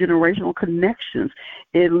 intergenerational connections.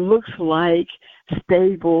 It looks like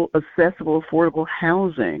stable, accessible, affordable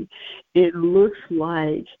housing. It looks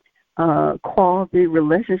like quality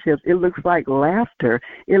relationships. It looks like laughter.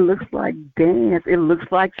 It looks like dance. It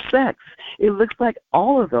looks like sex. It looks like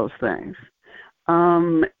all of those things.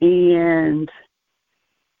 And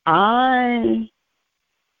I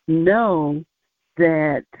know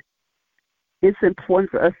that it's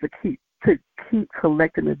important for us to keep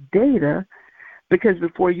collecting the data, because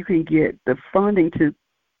before you can get the funding to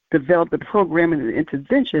develop the program and the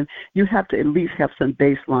intervention, you have to at least have some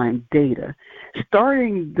baseline data.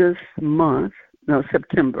 Starting this month,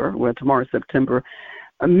 September, tomorrow's September,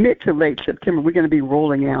 mid to late September, we're going to be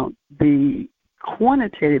rolling out the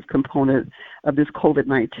quantitative component of this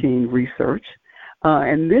COVID-19 research.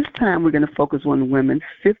 And this time we're going to focus on women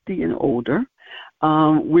 50 and older.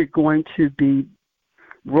 We're going to be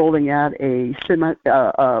rolling out a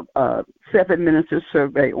self-administered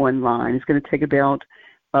survey online. It's going to take about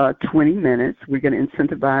 20 minutes. We're going to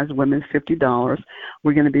incentivize women $50.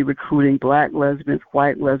 We're going to be recruiting Black lesbians,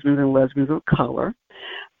 white lesbians, and lesbians of color.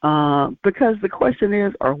 Because the question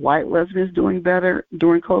is, are white lesbians doing better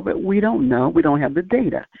during COVID? We don't know. We don't have the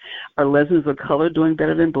data. Are lesbians of color doing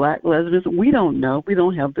better than black lesbians? We don't know. We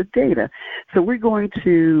don't have the data. So we're going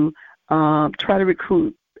to try to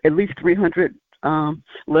recruit at least 300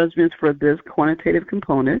 lesbians for this quantitative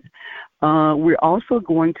component. We're also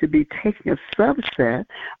going to be taking a subset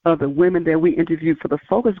of the women that we interviewed for the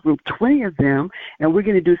focus group, 20 of them, and we're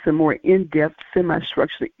going to do some more in-depth,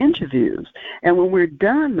 semi-structured interviews. And when we're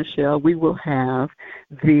done, Michelle, we will have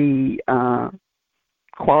the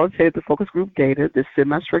qualitative, the focus group data, the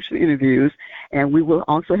semi-structured interviews, and we will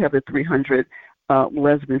also have the 300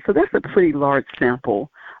 lesbians. So that's a pretty large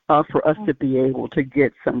sample for us to be able to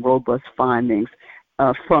get some robust findings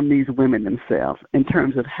from these women themselves in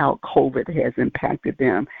terms of how COVID has impacted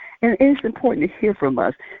them. And it's important to hear from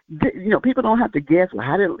us. People don't have to guess,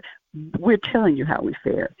 we're telling you how we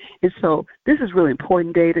fared. And so this is really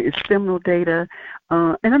important data. It's seminal data.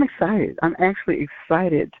 And I'm excited. I'm actually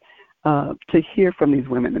excited to hear from these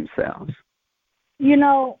women themselves.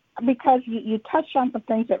 Because you touched on some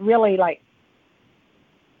things that really,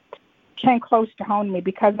 came close to home to me,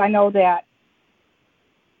 because I know that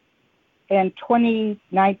in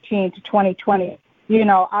 2019 to 2020,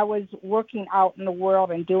 I was working out in the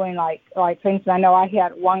world and doing like things. And I know I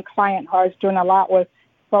had one client who I was doing a lot with,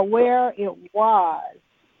 but where it was,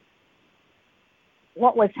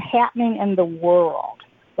 what was happening in the world,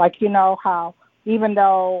 how even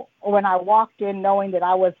though when I walked in knowing that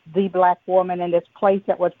I was the black woman in this place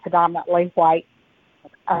that was predominantly white,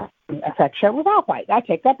 in fact, it was all white. I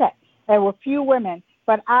take that back. There were few women,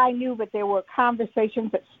 but I knew that there were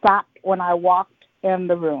conversations that stopped when I walked in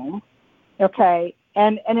the room, okay?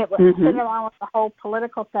 And it was sitting around with the whole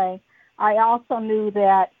political thing. I also knew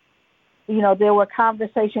that, there were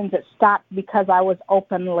conversations that stopped because I was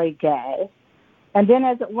openly gay. And then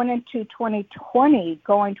as it went into 2020,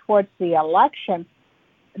 going towards the election,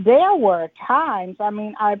 there were times,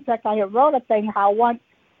 in fact, I had wrote a thing how once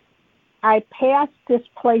I passed this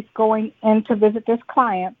place going in to visit this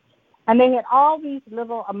client, and they had all these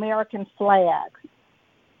little American flags.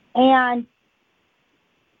 And,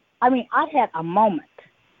 I had a moment,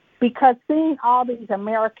 because seeing all these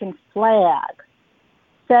American flags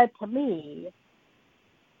said to me,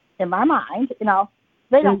 in my mind,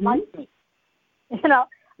 they don't like me.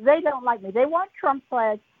 They don't like me. They weren't Trump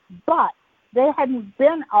flags, but there hadn't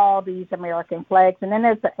been all these American flags. And then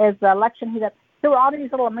as the election heated up, there were all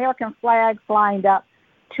these little American flags lined up,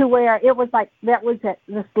 to where it was like that was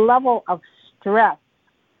this level of stress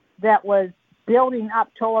that was building up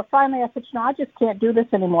to where finally I said, I just can't do this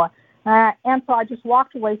anymore. And so I just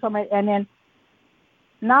walked away from it. And then,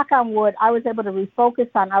 knock on wood, I was able to refocus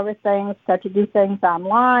on other things, start to do things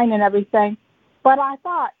online and everything. But I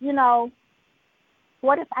thought,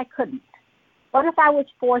 what if I couldn't? What if I was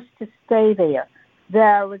forced to stay there?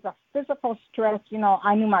 There was a physical stress.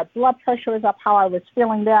 I knew my blood pressure was up, how I was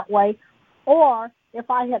feeling that way. Or if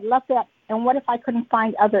I had left that, and what if I couldn't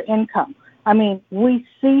find other income? We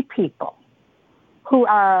see people who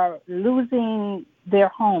are losing their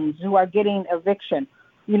homes, who are getting eviction,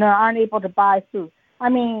 aren't able to buy food.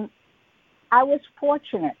 I was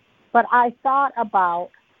fortunate, but I thought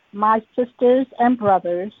about my sisters and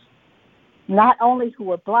brothers, not only who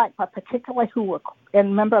were black, but particularly who were a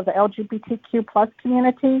member of the LGBTQ plus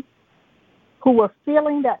community, who were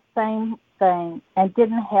feeling that same thing and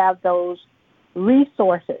didn't have those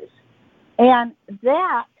resources. And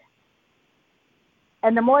the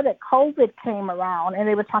more that COVID came around, and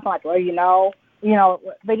they were talking like, well,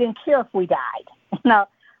 they didn't care if we died.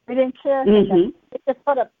 They didn't care. It just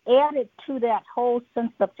sort of added to that whole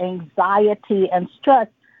sense of anxiety and stress.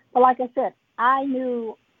 But like I said, I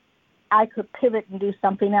knew I could pivot and do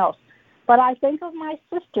something else. But I think of my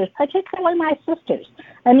sisters, particularly my sisters.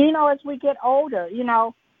 And, as we get older,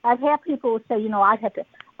 I've had people who say,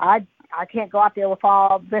 I can't go out there with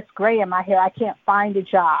all this gray in my hair. I can't find a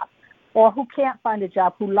job. Or who can't find a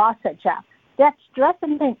job, who lost that job. That stress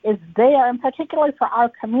and thing is there, and particularly for our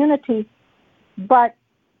community. But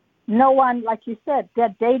no one, like you said,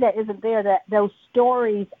 that data isn't there, that those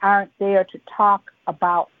stories aren't there to talk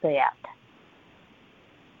about that.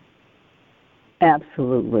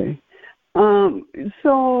 Absolutely.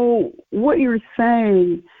 So what you're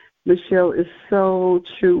saying, Michelle, is so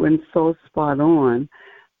true and so spot on.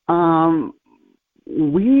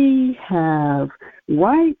 We have,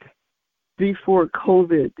 right before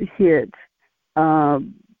COVID hit,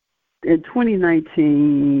 in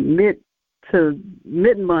 2019,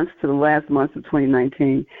 mid-months to the last months of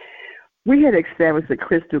 2019, we had established the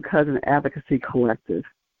Crystal Cousin Advocacy Collective.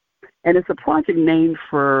 And it's a project named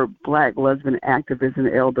for Black lesbian activist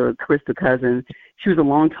and elder Krista Cousin. She was a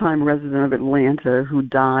longtime resident of Atlanta who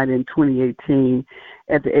died in 2018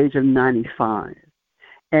 at the age of 95.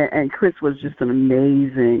 And Chris was just an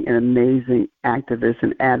amazing activist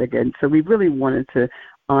and advocate. And so we really wanted to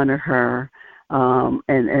honor her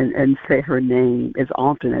and say her name as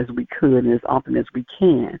often as we could and as often as we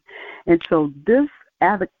can. And so this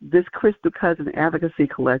Crystal Cousin Advocacy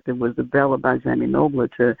Collective was developed by Zami NOBLA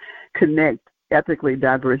to connect ethnically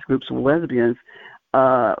diverse groups of lesbians,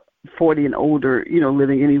 40 and older,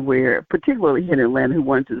 living anywhere, particularly here in Atlanta, who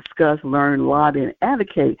wanted to discuss, learn, lobby, and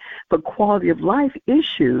advocate for quality of life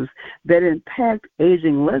issues that impact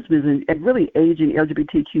aging lesbians and really aging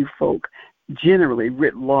LGBTQ folk generally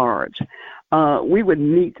writ large. We would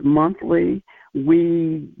meet monthly.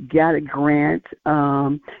 We got a grant,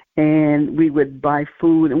 and we would buy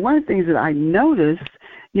food. And one of the things that I noticed,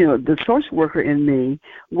 the social worker in me,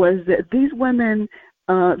 was that these women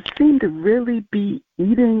seemed to really be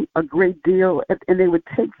eating a great deal, and they would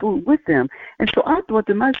take food with them. And so I thought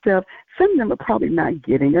to myself, some of them are probably not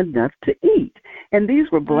getting enough to eat. And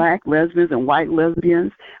these were Black lesbians and white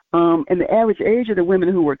lesbians, and the average age of the women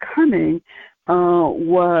who were coming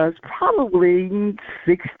was probably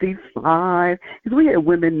 65, because we had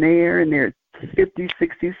women there in their 50s,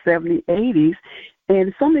 60s, 70s, 80s,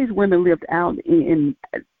 and some of these women lived out in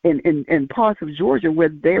parts of Georgia where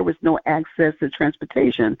there was no access to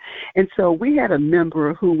transportation. And so we had a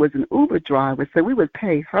member who was an Uber driver, so we would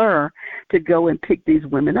pay her to go and pick these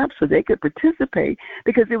women up so they could participate,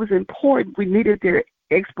 because it was important. We needed their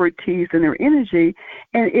expertise and their energy,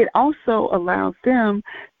 and it also allowed them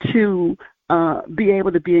to be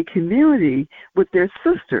able to be in community with their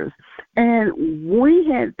sisters. And we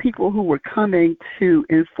had people who were coming to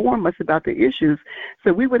inform us about the issues,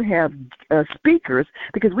 so we would have speakers,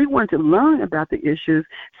 because we wanted to learn about the issues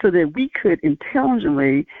so that we could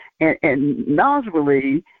intelligently and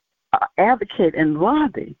knowledgeably advocate and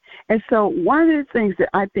lobby. And so one of the things that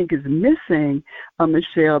I think is missing,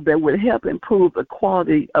 Michelle, that would help improve the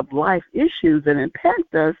quality of life issues that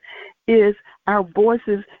impact us is our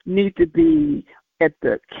voices need to be at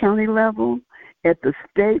the county level, at the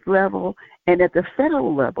state level, and at the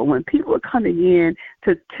federal level. When people are coming in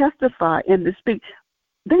to testify and to speak,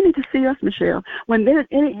 they need to see us, Michelle. When there's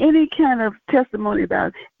any kind of testimony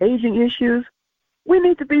about aging issues, we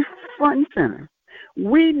need to be front and center.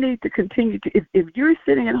 We need to continue to, if you're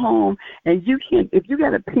sitting at home and if you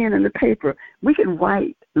got a pen and a paper, we can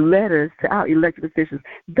write letters to our elected officials.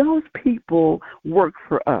 Those people work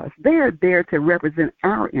for us. They are there to represent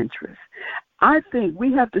our interests. I think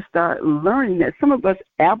we have to start learning that some of us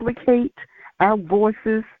abdicate our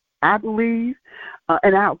voices, I believe,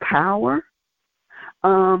 and our power.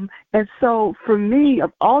 And so for me,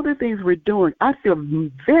 of all the things we're doing, I feel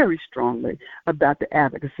very strongly about the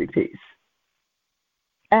advocacy piece.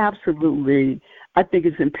 Absolutely. I think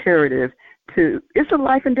it's imperative it's a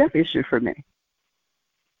life and death issue for me.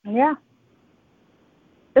 Yeah.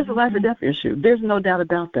 It's a life and death issue. There's no doubt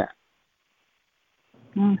about that.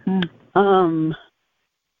 Mm-hmm.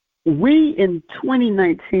 We, in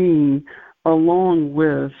 2019, along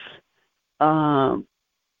with 2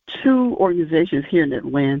 organizations here in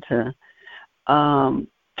Atlanta,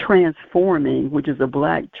 Transforming, which is a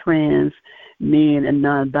Black trans men and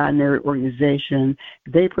non-binary organization,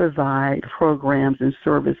 they provide programs and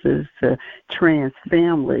services to trans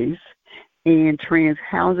families. And Trans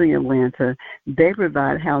Housing Atlanta, they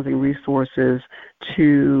provide housing resources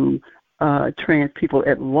to trans people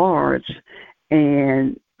at large.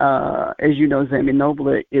 And as you know, Zami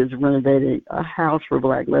NOBLA is renovating a house for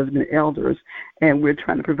Black lesbian elders, and we're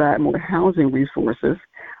trying to provide more housing resources.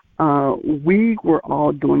 We were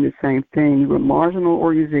all doing the same thing. We're marginal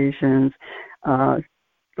organizations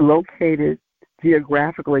located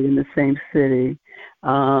geographically in the same city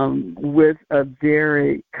with a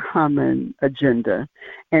very common agenda.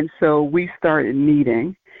 And so we started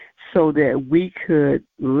meeting so that we could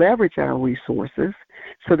leverage our resources,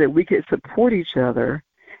 so that we could support each other,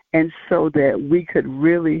 and so that we could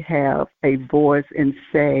really have a voice and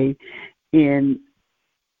say in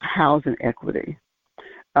housing equity.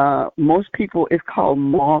 Most people, it's called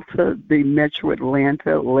MALTA, the Metro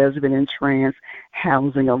Atlanta Lesbian and Trans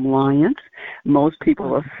Housing Alliance. Most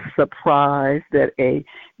people are surprised that a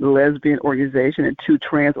lesbian organization and 2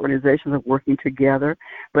 trans organizations are working together.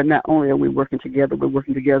 But not only are we working together, we're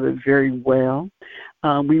working together very well.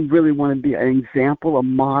 We really want to be an example, a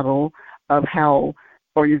model of how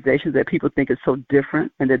organizations that people think are so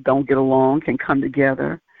different and that don't get along can come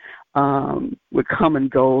together with common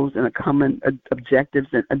goals and a common objectives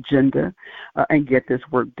and agenda and get this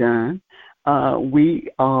work done. We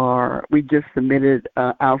just submitted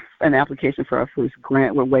an application for our first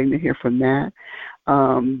grant. We're waiting to hear from that.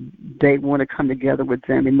 They want to come together with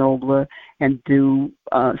Zami NOBLA and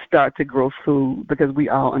start to grow food, because we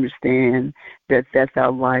all understand that that's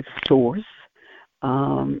our life source.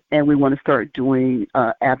 And we want to start doing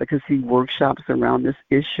advocacy workshops around this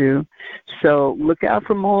issue. So look out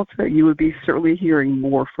for Malta. You would be certainly hearing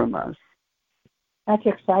more from us. That's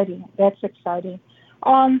exciting.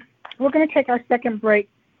 We're going to take our second break.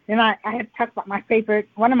 And I had talked about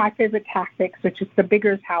one of my favorite tactics, which is the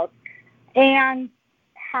Bigger's House, and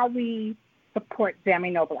how we support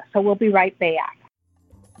Zami NOBLA. So we'll be right back.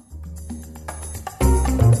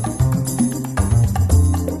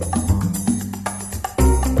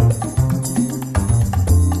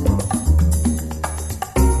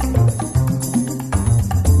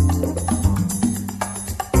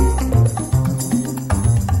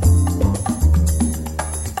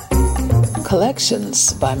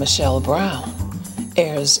 Collections by Michelle Brown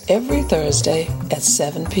airs every Thursday at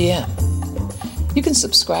 7 p.m. You can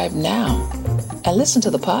subscribe now and listen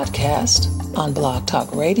to the podcast on Blog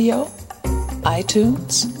Talk Radio,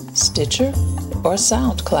 iTunes, Stitcher, or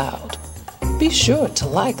SoundCloud. Be sure to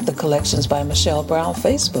like the Collections by Michelle Brown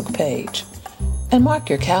Facebook page and mark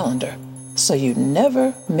your calendar so you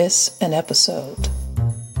never miss an episode.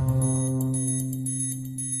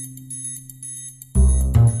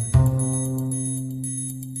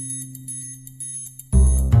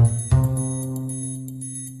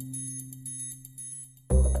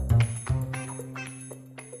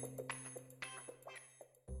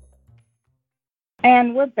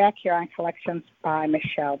 And we're back here on Collections by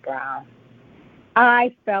Michelle Brown.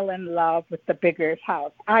 I fell in love with the Bigger's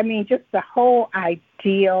House. I mean, just the whole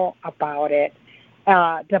ideal about it,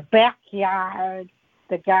 the backyard,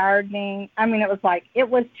 the gardening. I mean, it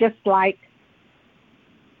was just like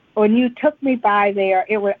when you took me by there.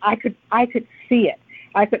 I could see it.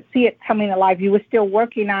 I could see it coming alive. You were still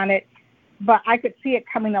working on it, but I could see it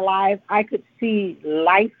coming alive. I could see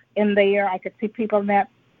life in there. I could see people in that.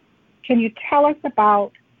 Can you tell us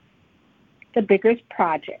about the Bigger's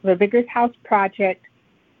House project,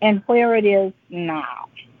 and where it is now?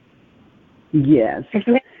 Yes. Because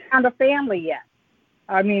you haven't found a family yet.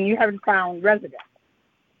 I mean, you haven't found residents.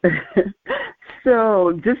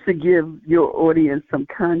 So just to give your audience some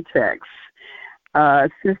context,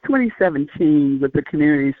 since 2017, with the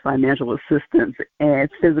community's financial assistance and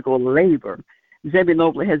physical labor, Zami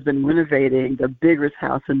NOBLA has been renovating the Bigger's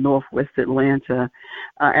House in Northwest Atlanta,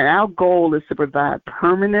 and our goal is to provide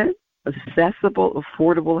permanent, accessible,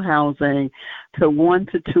 affordable housing to 1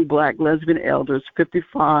 to 2 Black lesbian elders,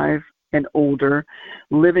 55 and older,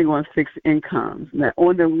 living on fixed incomes. Now,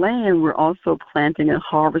 on the land, we're also planting and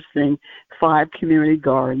harvesting 5 community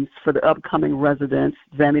gardens for the upcoming residents,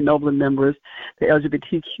 Zami NOBLA members, the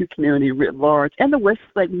LGBTQ community writ large, and the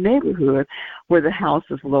Westlake neighborhood where the house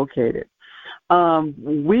is located.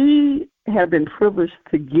 We have been privileged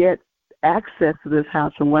to get access to this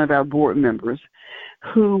house from one of our board members,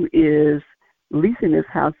 who is leasing this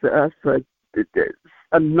house to us for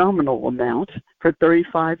a nominal amount for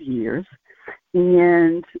 35 years.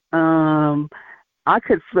 And I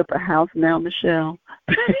could flip a house now, Michelle,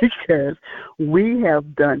 because we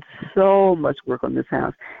have done so much work on this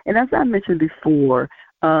house. And as I mentioned before,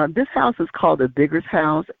 this house is called the Bigger's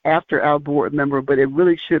House after our board member, but it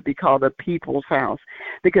really should be called the People's House,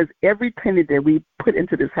 because every penny that we put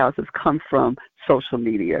into this house has come from social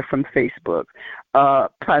media, from Facebook,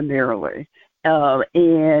 primarily,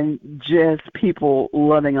 and just people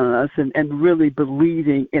loving on us and really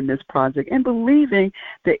believing in this project and believing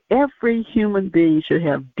that every human being should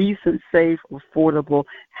have decent, safe, affordable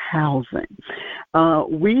housing.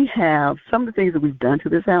 We have some of the things that we've done to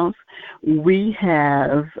this house. We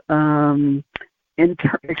have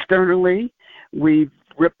externally, we've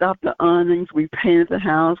ripped out the awnings, we painted the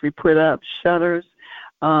house, we put up shutters.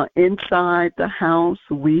 Inside the house,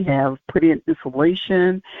 we have put in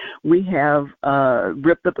insulation. We have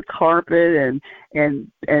ripped up the carpet and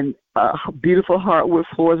beautiful hardwood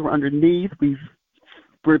floors were underneath. We've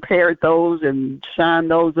repaired those and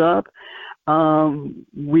shined those up.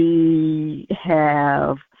 We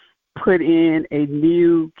have put in a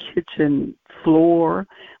new kitchen floor.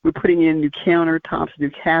 We're putting in new countertops,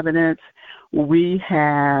 new cabinets. We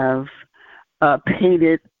have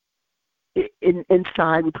painted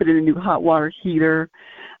inside. We put in a new hot water heater.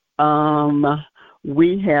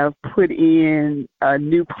 We have put in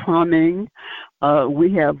new plumbing.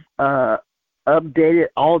 We have updated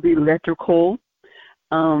all the electrical.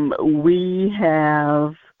 We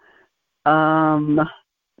have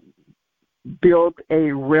built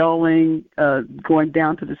a railing going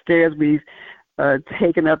down to the stairs. We've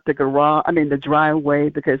taken up the driveway,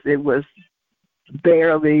 because it was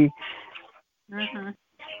barely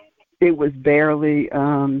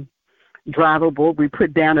drivable. We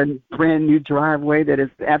put down a brand new driveway that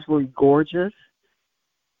is absolutely gorgeous.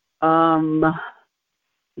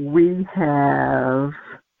 We have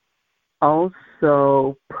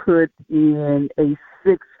also put in a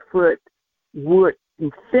 6-foot wood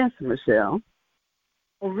fence, Michelle.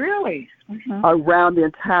 Oh, really? Around the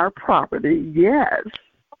entire property, yes.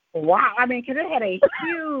 Wow. I mean, because it had a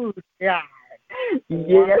huge yard.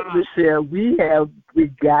 Yes, Wow. Michelle, we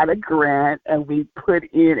got a grant and we put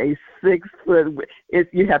in a 6-foot.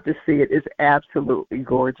 You have to see it. It's absolutely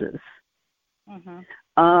gorgeous.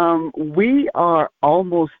 We are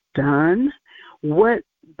almost done.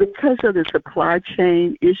 Because of the supply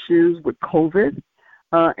chain issues with COVID,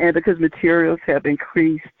 and because materials have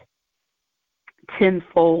increased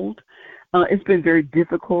tenfold, it's been very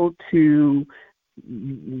difficult to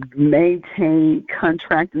maintain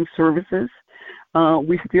contracting services.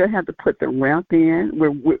 We still have to put the ramp in.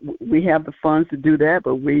 We have the funds to do that,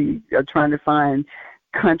 but we are trying to find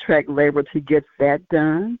contract labor to get that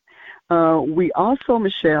done. We also,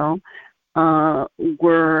 Michelle,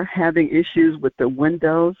 were having issues with the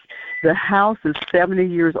windows. The house is 70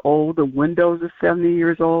 years old. The windows are 70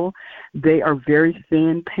 years old. They are very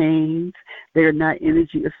thin panes. They are not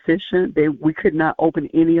energy efficient. We could not open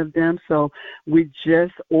any of them, so we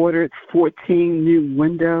just ordered 14 new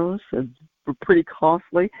windows. Were pretty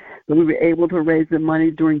costly, but we were able to raise the money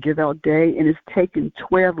during Give Out Day, and it's taken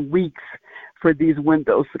 12 weeks for these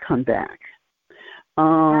windows to come back.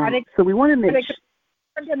 So we want to make sure.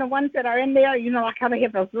 And the ones that are in there, like how they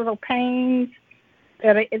have those little panes.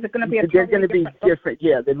 Is it going to be They're going to be different.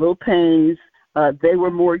 Yeah, the little panes. They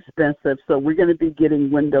were more expensive, so we're going to be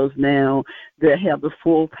getting windows now that have the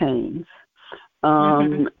full panes.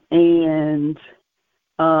 And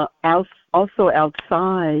also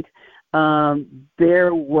outside,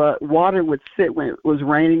 water would sit when it was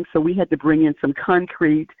raining, so we had to bring in some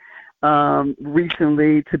concrete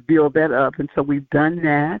recently to build that up, and so we've done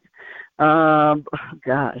that.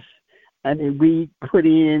 We put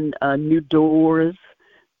in new doors.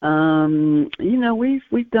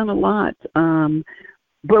 We've done a lot.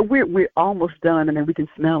 But we're almost done. I mean, we can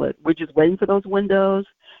smell it. We're just waiting for those windows,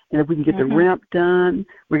 and if we can get the ramp done,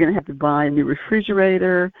 we're going to have to buy a new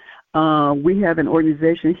refrigerator. We have an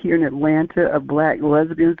organization here in Atlanta of Black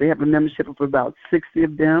lesbians. They have a membership of about 60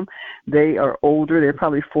 of them. They are older. They're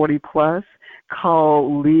probably 40 plus,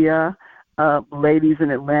 called Leah. Ladies in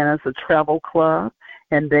Atlanta. It's a travel club,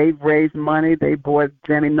 and they've raised money. They bought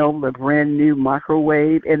Zami NOBLA a brand new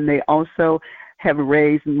microwave, and they also have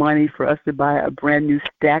raised money for us to buy a brand new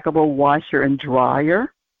stackable washer and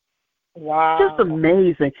dryer. Wow. Just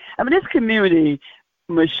amazing. I mean, this community,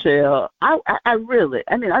 Michelle, I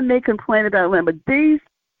may complain about Atlanta, but these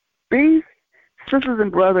sisters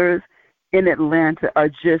and brothers in Atlanta are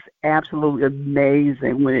just absolutely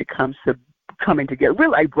amazing when it comes to coming together. We're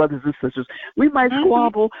like brothers and sisters. We might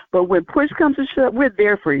squabble, but when push comes to shove, we're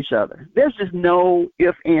there for each other. There's just no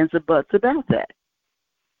ifs, ands, or buts about that.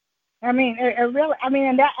 I mean, it really. I mean,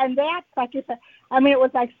 and that's like you said. I mean, it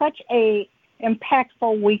was like such a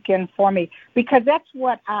impactful weekend for me because that's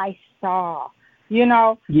what I saw.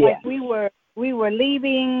 Like we were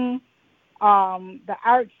leaving the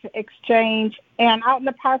arts exchange, and out in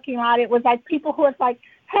the parking lot, it was like people who was like,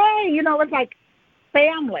 hey, it was like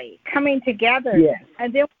family coming together. Yes.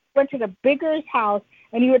 And then we went to the bigger's house,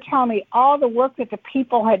 and you were telling me all the work that the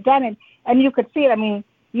people had done, and you could see it. I mean,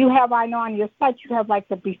 I know on your site you have like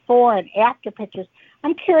the before and after pictures.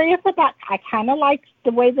 I'm curious about, I kind of like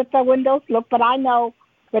the way that the windows look, but I know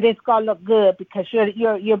that it's going to look good because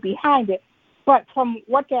you're behind it. But from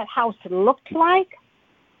what that house looked like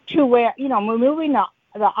to where, removing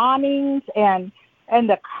the awnings and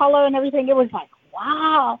the color and everything, it was like,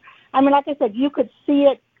 wow. I mean, like I said, you could see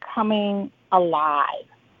it coming alive.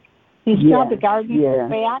 You still have the garden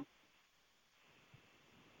back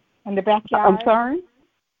in the backyard? I'm sorry?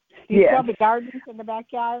 You still have the gardens in the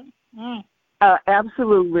backyard?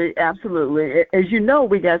 Absolutely. As you know,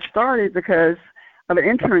 we got started because of an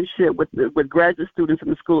internship with graduate students in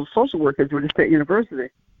the School of Social Work at Georgia State University.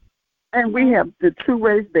 And we have the 2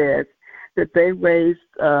 raised beds that they raised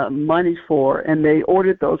money for, and they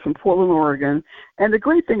ordered those from Portland, Oregon. And the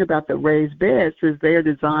great thing about the raised beds is they are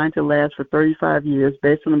designed to last for 35 years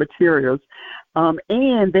based on the materials.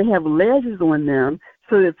 And they have ledges on them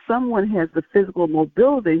so that if someone has the physical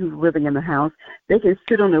mobility who's living in the house, they can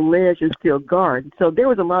sit on the ledge and still garden. So there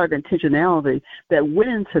was a lot of intentionality that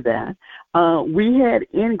went into that. We had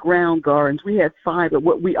in-ground gardens. We had 5, but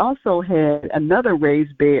what we also had another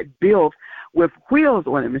raised bed built with wheels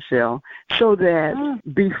on it, Michelle, so that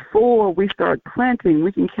before we start planting,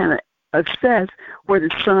 we can kind of assess where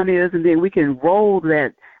the sun is, and then we can roll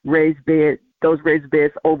that those raised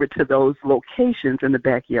beds over to those locations in the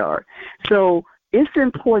backyard. So it's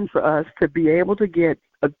important for us to be able to get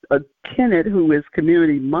a tenant who is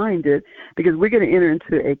community-minded, because we're going to enter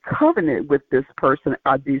into a covenant with this person,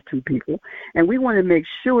 these 2 people, and we want to make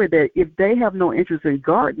sure that if they have no interest in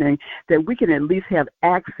gardening, that we can at least have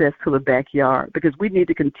access to the backyard, because we need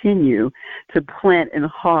to continue to plant and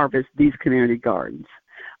harvest these community gardens.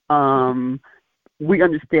 We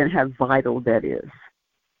understand how vital that is.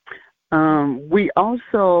 We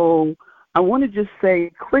also, I want to just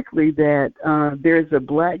say quickly that there's a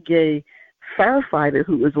black gay firefighter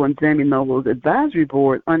who was on Zami NOBLA's advisory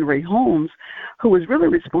board, Andre Holmes, who was really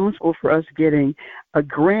responsible for us getting a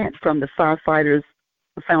grant from the Firefighters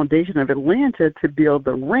Foundation of Atlanta to build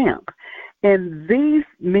the ramp. And these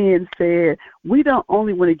men said, we don't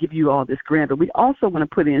only want to give you all this grant, but we also want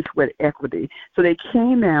to put in sweat equity. So they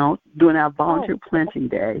came out during our volunteer planting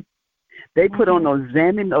day. They put on those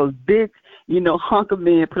big, hunk of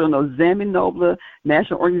men, put on those Zami NOBLA,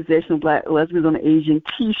 National Organization of Black Lesbians on Asian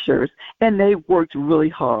T-shirts, and they worked really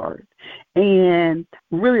hard. And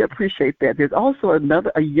really appreciate that. There's also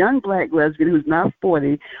a young black lesbian who's now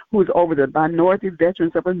 40, who's over the Minority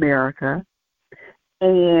Veterans of America.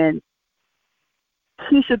 And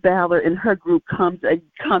Keisha Ballard and her group come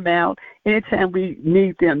out. Anytime we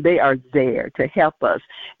need them, they are there to help us.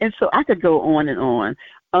 And so I could go on and on.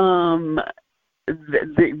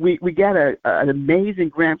 We got an amazing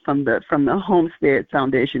grant from the Homestead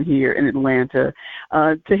Foundation here in Atlanta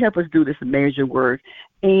to help us do this major work.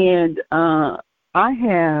 And I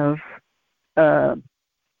have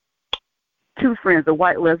 2 friends, a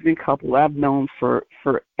white lesbian couple I've known for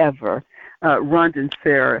forever, Rhonda and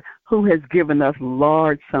Sarah, who has given us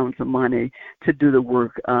large sums of money to do the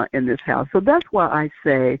work in this house. So that's why I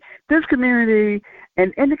say this community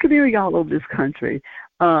and the community all over this country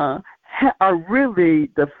are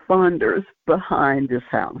really the funders behind this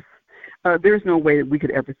house. There's no way that we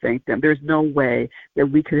could ever thank them. There's no way that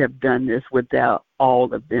we could have done this without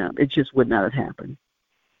all of them. It just would not have happened.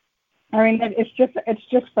 I mean, it's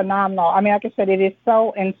just phenomenal. I mean, like I said, it is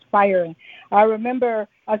so inspiring. I remember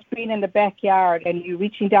us being in the backyard and you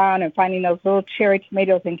reaching down and finding those little cherry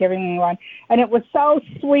tomatoes and giving me one, and it was so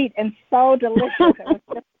sweet and so delicious. It was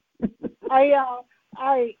just,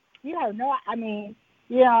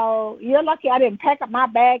 you're lucky I didn't pack up my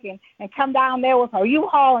bag and come down there with a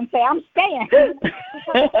U-Haul and say, I'm staying.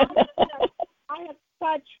 I had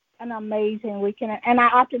such an amazing weekend, and I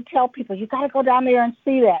often tell people, you got to go down there and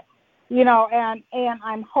see that. And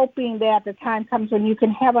I'm hoping that the time comes when you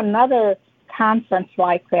can have another conference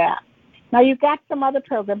like that. Now, you've got some other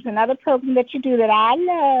programs. Another program that you do that I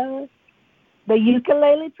love, the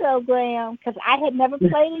ukulele program, because I had never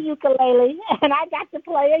played a ukulele, and I got to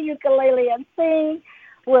play a ukulele and sing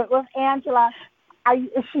with Angela.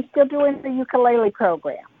 Is she still doing the ukulele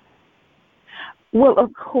program? Well,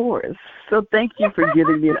 of course. So thank you for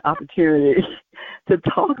giving me an opportunity to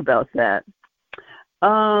talk about that.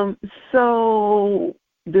 So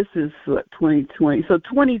this is 2020. So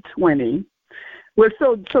 2020. Well,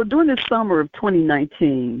 so during the summer of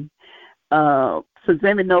 2019, so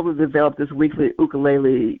Zami NOBLA developed this weekly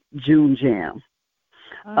ukulele June Jam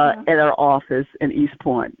at our office in East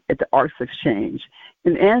Point at the Arts Exchange.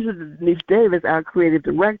 And Angela Denise Davis, our creative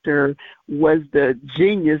director, was the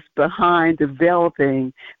genius behind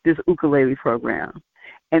developing this ukulele program.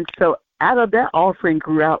 And so out of that offering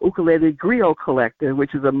grew our Ukulele Griot Collective,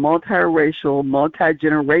 which is a multiracial,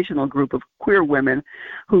 multi-generational group of queer women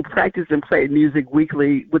who practice and play music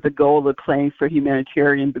weekly with the goal of playing for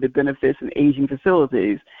humanitarian benefits in aging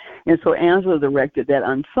facilities. And so Angela directed that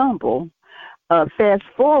ensemble. Fast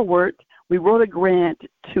forward, we wrote a grant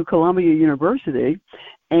to Columbia University,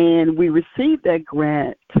 and we received that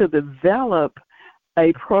grant to develop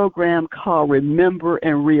a program called Remember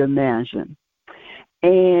and Reimagine.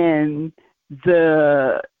 And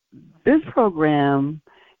this program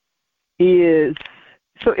is,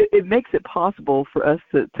 so it makes it possible for us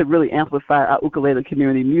to really amplify our ukulele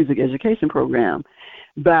community music education program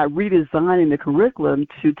by redesigning the curriculum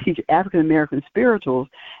to teach African-American spirituals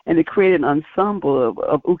and to create an ensemble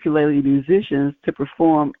of ukulele musicians to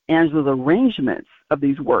perform Angela's arrangements of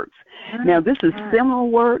these works. Now, this is seminal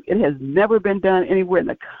work. It has never been done anywhere in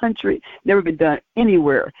the country, never been done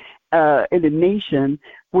anywhere. in the nation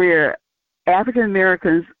where African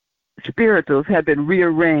Americans spirituals have been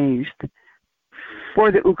rearranged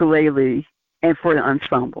for the ukulele and for the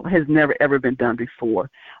ensemble. Has never ever been done before.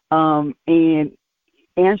 And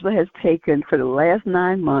Angela has taken, for the last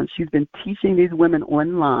 9 months, she's been teaching these women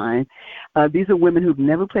online. These are women who've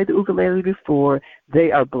never played the ukulele before.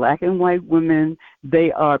 They are black and white women.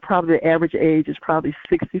 They are probably, the average age is probably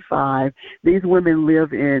 65. These women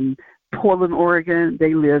live in Portland, Oregon.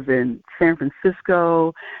 They live in San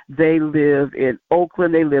Francisco. They live in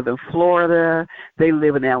Oakland. They live in Florida. They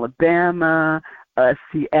live in Alabama,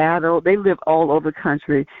 Seattle. They live all over the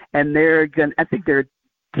country, and I think there are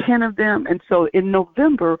 10 of them. And so in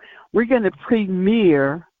November, we're going to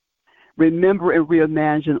premiere Remember and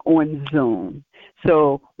Reimagine on Zoom.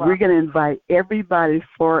 So we're going to invite everybody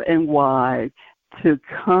far and wide to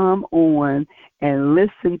come on and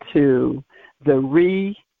listen to the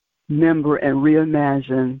Remember and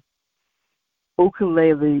Reimagine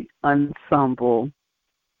Ukulele Ensemble,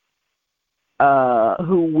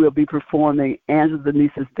 who will be performing Angela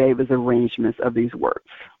Denises Davis arrangements of these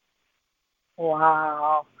works.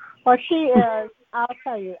 Wow. Well, she is, I'll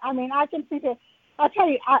tell you. I mean, I can see that. I'll tell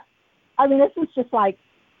you, I mean, this is just like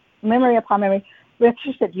memory upon memory. But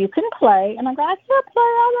she said, you can play. And I'm going, I can't play.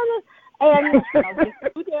 I don't know. And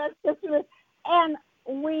we did. And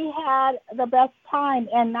we had the best time.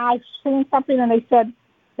 And I've seen something, and they said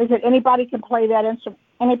anybody can play that instrument.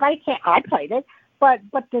 Anybody can. I played it. But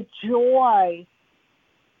the joy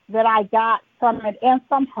that I got from it and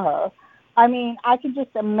from her, I mean, I can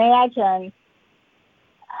just imagine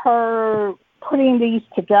her putting these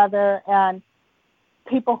together and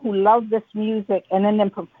people who love this music and then them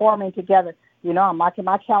performing together. You know, I'm marking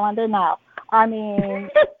my calendar now. I mean,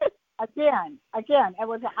 again, it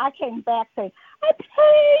was. I came back saying, I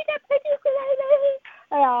played ukulele.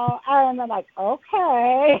 You know, and I'm like,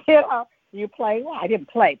 okay, you play. Well, I didn't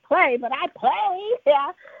play, but I played.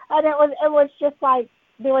 Yeah, and it was just like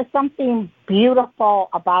there was something beautiful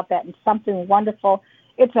about that and something wonderful.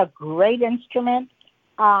 It's a great instrument.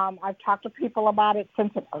 I've talked to people about it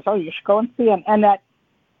since it was, you should go and see it. And that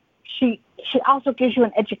she also gives you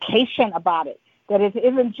an education about it, that it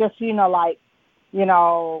isn't just,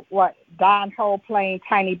 what Don Ho playing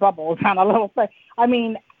Tiny Bubbles on a little thing. I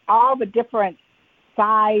mean, all the different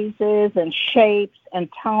sizes and shapes and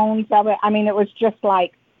tones of it. I mean, it was just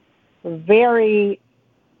like it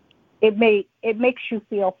makes you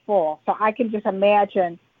feel full. So I can just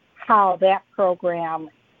imagine how that program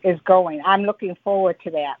is going. I'm looking forward to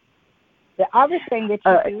that. The other thing that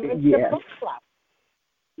you do is the book club.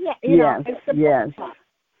 Yeah, it's the book club.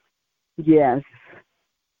 Yes.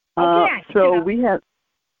 We have.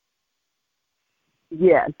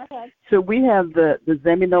 Yes. Okay. So we have the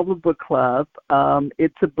Zami NOBLA Book Club.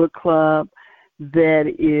 It's a book club that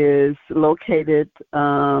is located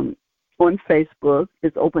on Facebook.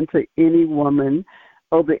 It's open to any woman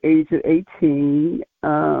over the age of 18.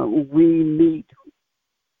 We meet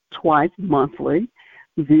twice monthly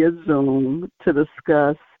via Zoom to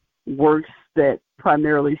discuss works that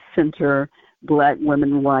primarily center Black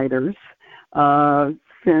women writers.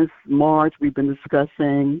 Since March, we've been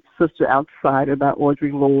discussing Sister Outsider by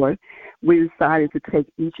Audre Lorde. We decided to take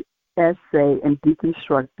each essay and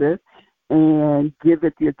deconstruct it and give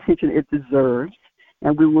it the attention it deserves.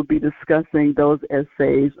 And we will be discussing those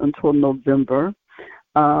essays until November.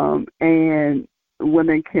 And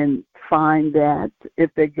women can find that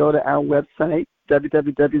if they go to our website,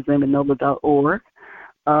 www.zaminobla.org.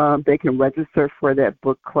 They can register for that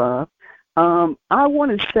book club. I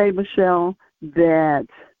want to say, Michelle, that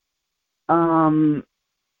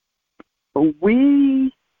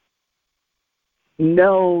we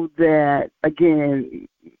know that, again,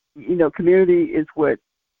 community is what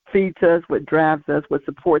feeds us, what drives us, what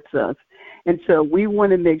supports us. And so we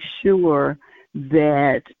want to make sure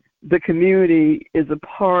that the community is a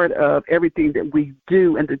part of everything that we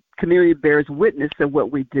do, and the community bears witness of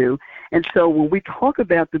what we do. And so when we talk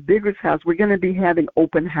about the Biggers House, we're going to be having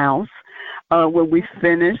open house when we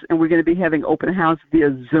finish, and we're going to be having open house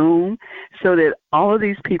via Zoom so that all of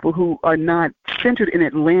these people who are not centered in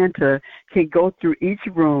Atlanta can go through each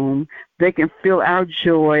room. They can feel our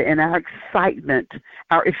joy and our excitement,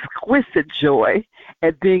 our exquisite joy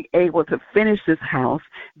at being able to finish this house,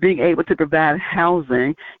 being able to provide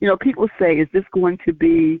housing. People say, is this going to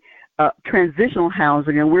be transitional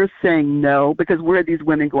housing? And we're saying no, because where are these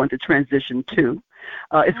women going to transition to?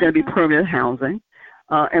 It's going to be permanent housing.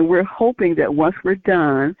 And we're hoping that once we're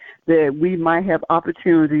done, that we might have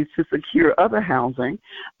opportunities to secure other housing.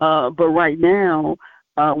 But right now,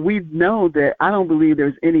 we know that I don't believe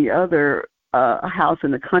there's any other a house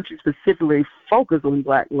in the country specifically focused on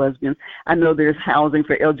Black lesbians. I know there's housing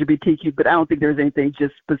for LGBTQ, but I don't think there's anything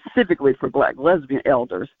just specifically for Black lesbian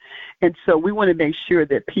elders. And so we want to make sure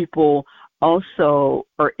that people also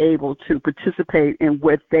are able to participate in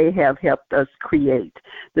what they have helped us create.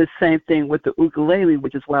 The same thing with the ukulele,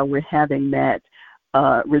 which is why we're having that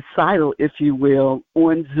recital, if you will,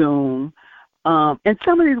 on Zoom. And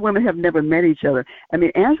some of these women have never met each other. I mean,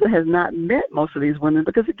 Angela has not met most of these women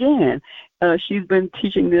because, again, she's been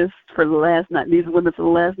teaching these women for the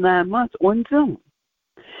last 9 months on Zoom.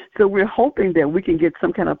 So we're hoping that we can get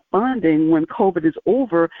some kind of funding when COVID is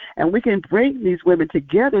over, and we can bring these women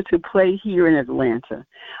together to play here in Atlanta.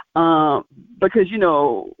 Because,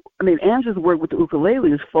 Angela's work with the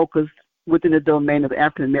ukulele is focused within the domain of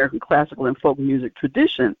African American classical and folk music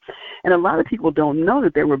tradition. And a lot of people don't know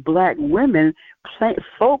that there were Black women,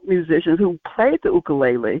 folk musicians who played the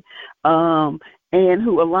ukulele, and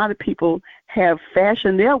who a lot of people have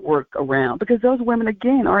fashioned their work around, because those women,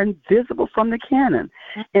 again, are invisible from the canon.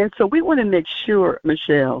 And so we want to make sure,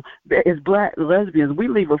 Michelle, that as Black lesbians, we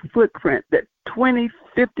leave a footprint that 20,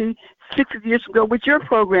 50, 60 years ago with your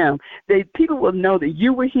program, that people will know that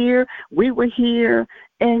you were here, we were here,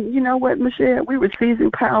 and you know what, Michelle, we were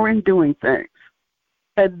seizing power and doing things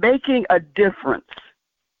and making a difference.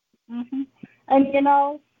 Mm-hmm. And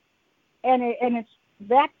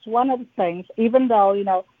that's one of the things, even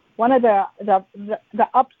though, one of the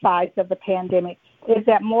upsides of the pandemic is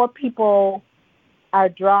that more people are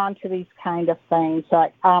drawn to these kind of things,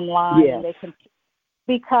 like online. Yes. They can,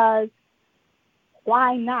 because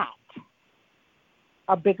why not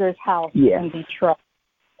a bigger house in Detroit?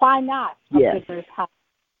 Why not a bigger house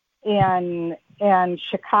in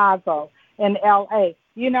Chicago, in LA?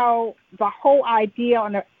 The whole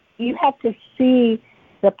idea, you have to see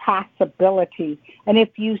the possibilities. And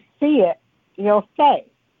if you see it, you'll say,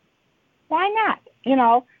 why not?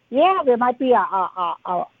 There might be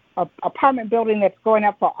a apartment building that's going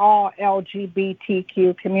up for all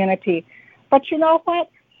LGBTQ community. But you know what?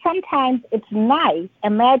 Sometimes it's nice.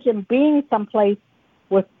 Imagine being someplace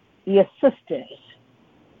with your sisters,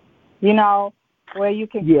 where you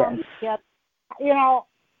can come together.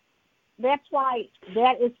 That's why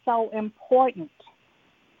that is so important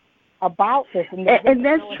about this. And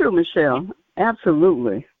that's true, Michelle.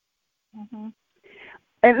 Absolutely. Mm-hmm.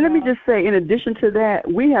 And let me just say, in addition to that,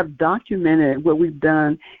 we have documented what we've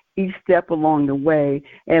done each step along the way,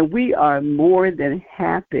 and we are more than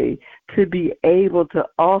happy to be able to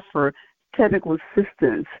offer technical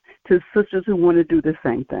assistance to sisters who want to do the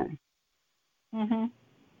same thing. Mm-hmm.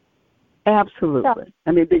 Absolutely.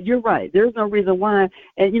 Yeah. You're right. There's no reason why.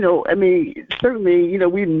 And, certainly,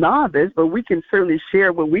 we're novice, but we can certainly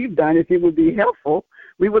share what we've done if it would be helpful.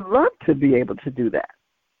 We would love to be able to do that.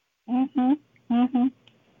 Mm-hmm. Mm-hmm.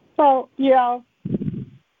 So, Zami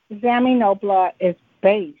NOBLA is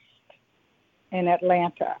based in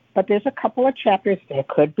Atlanta, but there's a couple of chapters. There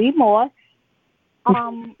could be more. But,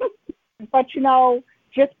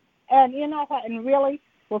 and really,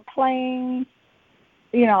 we're playing,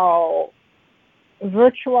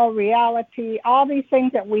 virtual reality, all these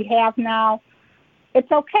things that we have now.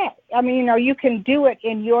 It's okay. You can do it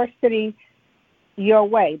in your city your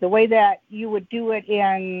way. The way that you would do it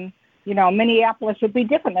in, Minneapolis would be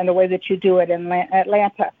different than the way that you do it in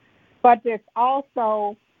Atlanta. But there's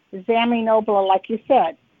also Zami NOBLA, like you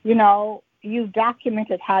said, you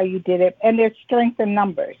documented how you did it, and there's strength in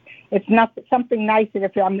numbers. It's not something nice that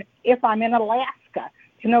if I'm in Alaska,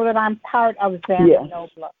 to know that I'm part of Zami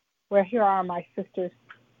NOBLA, where here are my sisters.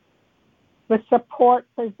 The support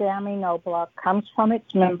for Zami NOBLA comes from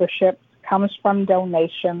its membership, comes from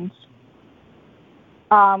donations.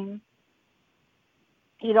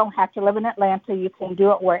 You don't have to live in Atlanta. You can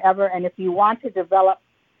do it wherever. And if you want to develop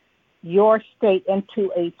your state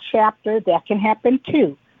into a chapter, that can happen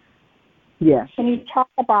too. Yes. Can you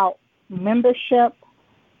talk about membership,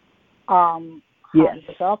 how to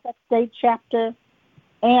develop a state chapter,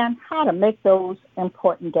 and how to make those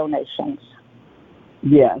important donations?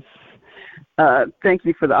 Yes. Thank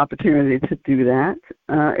you for the opportunity to do that.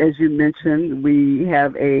 As you mentioned, we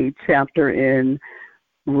have a chapter in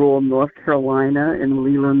rural North Carolina, in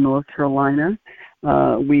Leland, North Carolina.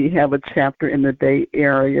 We have a chapter in the Bay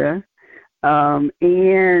Area.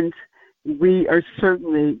 And we are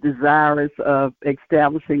certainly desirous of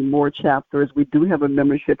establishing more chapters. We do have a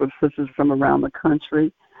membership of sisters from around the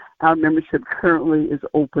country. Our membership currently is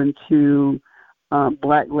open to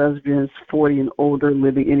Black lesbians 40 and older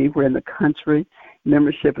living anywhere in the country.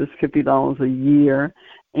 Membership is $50 a year,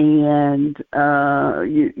 and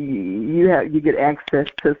you get access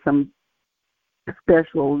to some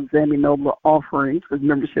special Zami NOBLA offerings, because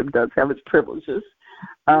membership does have its privileges.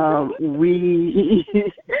 We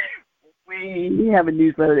we have a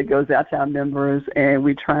newsletter that goes out to our members, and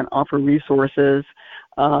we try and offer resources.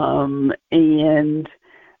 And in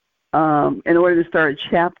order to start a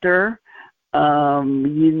chapter,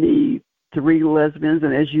 you need 3 lesbians,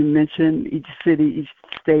 and as you mentioned, each city, each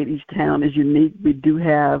state, each town is unique. We do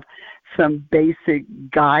have some basic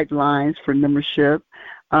guidelines for membership.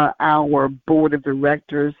 Our board of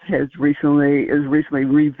directors is recently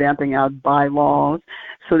revamping our bylaws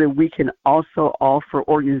so that we can also offer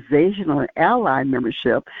organizational and ally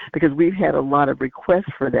membership, because we've had a lot of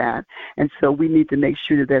requests for that, and so we need to make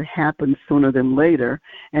sure that happens sooner than later.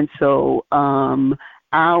 And so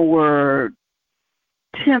our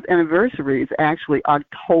 10th anniversary is actually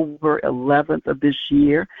October 11th of this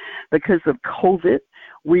year. Because of COVID,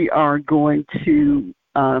 we are going to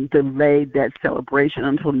delay that celebration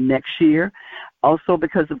until next year. Also,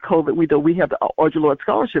 because of COVID, we have the Audre Lorde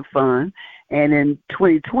Scholarship Fund, and in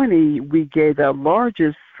 2020, we gave the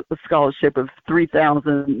largest scholarship of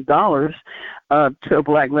 $3,000 to a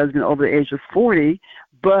Black lesbian over the age of 40.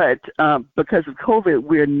 But because of COVID,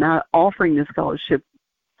 we're not offering the scholarship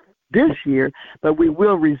this year, but we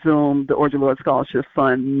will resume the Audre Lorde Scholarship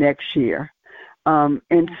Fund next year.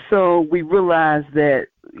 And so we realize that,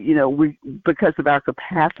 because of our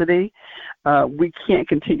capacity, we can't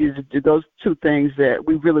continue to do those 2 things, that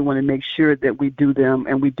we really want to make sure that we do them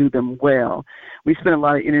and we do them well. We spent a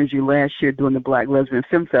lot of energy last year doing the Black Lesbian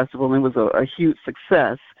Film Festival, and it was a huge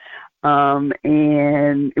success.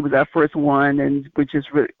 And it was our first one, and we're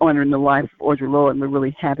just really honoring the life of Audre Lorde, and we're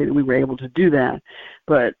really happy that we were able to do that.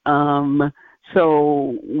 But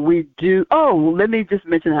so we do. Oh, let me just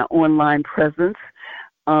mention our online presence.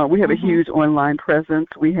 We have a huge online presence.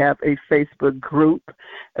 We have a Facebook group.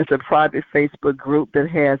 It's a private Facebook group that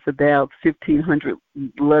has about 1,500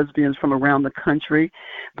 lesbians from around the country,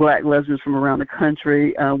 Black lesbians from around the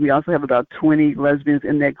country. We also have about 20 lesbians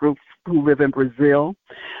in that group who live in Brazil.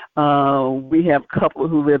 We have a couple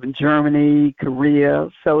who live in Germany, Korea.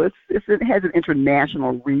 So it has an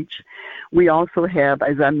international reach. We also have,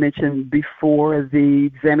 as I mentioned before, the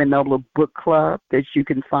Zami NOBLA book club that you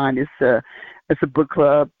can find. It's a book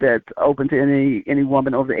club that's open to any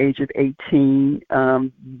woman over the age of 18.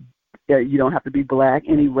 You don't have to be Black.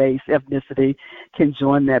 Any race, ethnicity can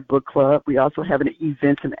join that book club. We also have an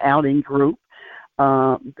events and outing group.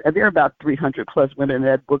 There are about 300 plus women in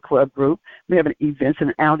that book club group. We have an events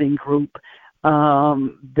and outing group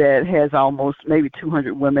that has almost maybe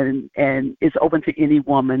 200 women, and it's open to any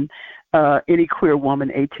woman. Any queer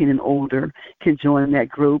woman 18 and older can join that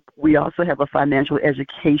group. We also have a financial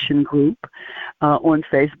education group on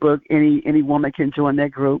Facebook. Any woman can join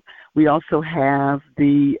that group. We also have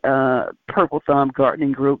the Purple Thumb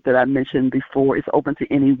gardening group that I mentioned before. It's open to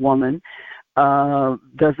any woman.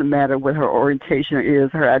 Doesn't matter what her orientation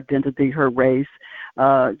is, her identity, her race.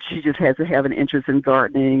 She just has to have an interest in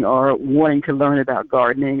gardening or wanting to learn about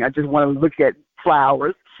gardening. I just want to look at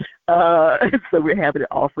flowers. So we're happy to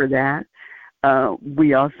offer that.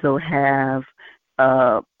 We also have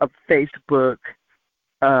a Facebook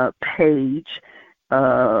page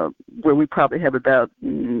where we probably have about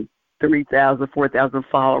 3,000, 4,000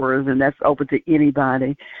 followers, and that's open to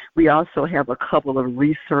anybody. We also have a couple of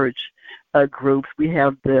research groups. We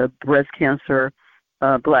have the breast cancer,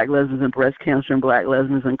 Black lesbians and breast cancer, and Black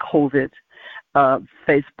lesbians and COVID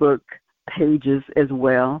Facebook pages as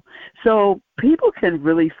well. So people can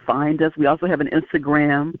really find us. We also have an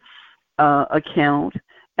Instagram account,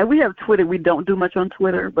 and we have Twitter. We don't do much on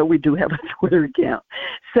Twitter, but we do have a Twitter account.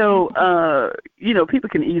 So, people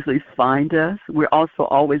can easily find us. We're also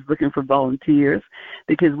always looking for volunteers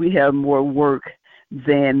because we have more work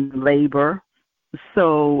than labor.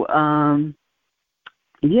 So,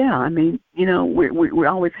 we're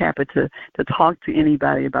always happy to talk to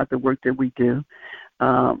anybody about the work that we do.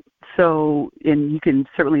 And you can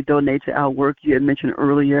certainly donate to our work. You had mentioned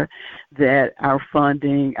earlier that our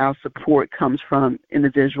funding, our support comes from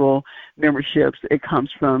individual memberships. It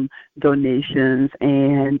comes from donations,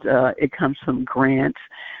 and it comes from grants.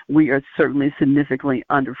 We are certainly significantly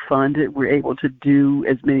underfunded. We're able to do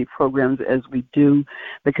as many programs as we do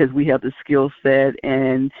because we have the skill set,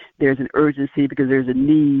 and there's an urgency because there's a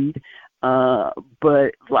need.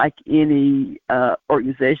 But like any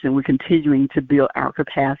organization, we're continuing to build our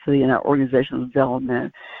capacity and our organizational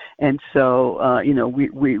development. And so,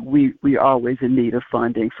 we're always in need of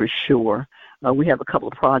funding for sure. We have a couple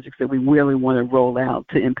of projects that we really want to roll out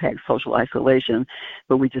to impact social isolation,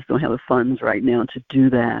 but we just don't have the funds right now to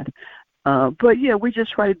do that. But, we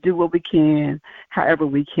just try to do what we can, however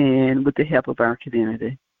we can, with the help of our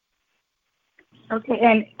community. Okay,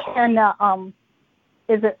 and can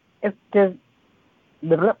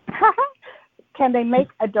can they make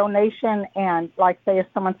a donation and, like, say if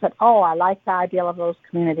someone said, "Oh, I like the idea of those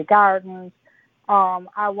community gardens.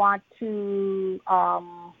 I want to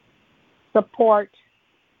support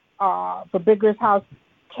the Bigger's House."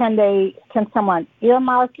 Can someone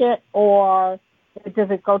earmark it, or does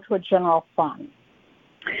it go to a general fund?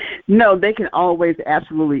 No, they can always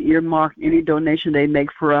absolutely earmark any donation they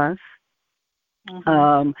make for us.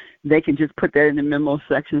 Mm-hmm. They can just put that in the memo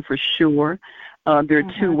section for sure. There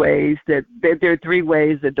are two ways there are three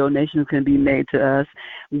ways that donations can be made to us.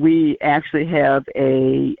 We actually have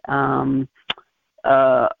a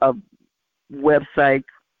website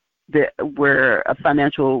where a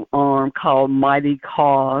financial arm called Mighty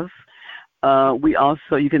Cause.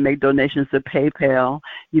 You can make donations to PayPal.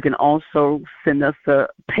 You can also send us a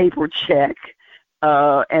paper check,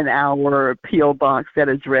 and our P.O. box. That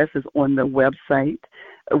address is on the website,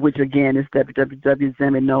 which again is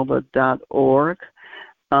www.zaminobla.org.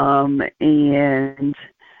 And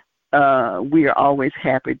we are always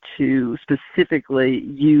happy to specifically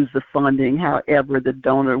use the funding however the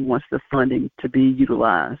donor wants the funding to be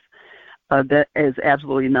utilized. That is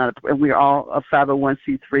absolutely not we are all a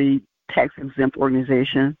 501c3 tax-exempt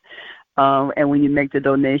organization. And when you make the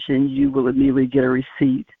donation, you will immediately get a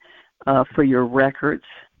receipt for your records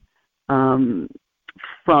from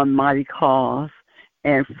Mighty Cause.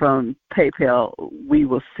 And from PayPal, we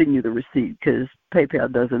will send you the receipt because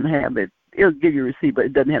PayPal doesn't have it. It'll give you a receipt, but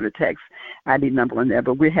it doesn't have the tax ID number on there.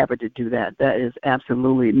 But we're happy to do that. That is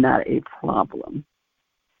absolutely not a problem.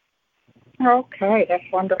 Okay, that's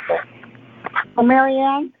wonderful. Well,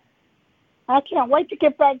 Marianne, I can't wait to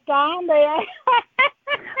get back down there.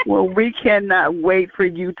 Well, we cannot wait for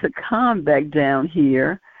you to come back down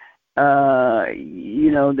here.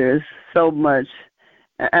 There's so much.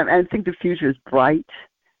 I think the future is bright.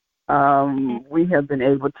 We have been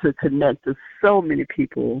able to connect to so many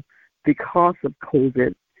people because of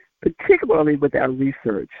COVID, particularly with our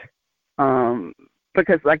research.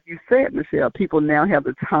 Because like you said, Michelle, people now have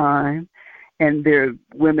the time, and there are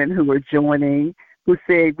women who are joining who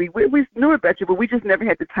say, we knew about you, but we just never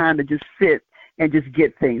had the time to just sit and just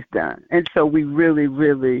get things done. And so we really,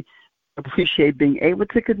 really appreciate being able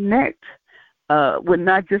to connect with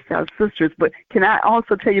not just our sisters, but can I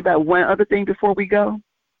also tell you about one other thing before we go?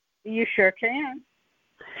 You sure can.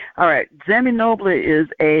 All right. Zami NOBLA is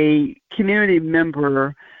a community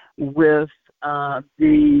member with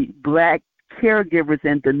the Black Caregivers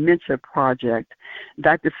and Dementia Project.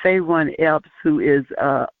 Dr. Faye Epps, who is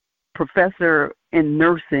a professor in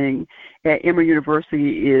nursing at Emory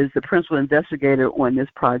University, is the principal investigator on this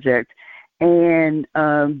project. And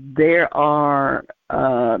there are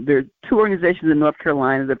two organizations in North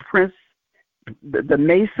Carolina, the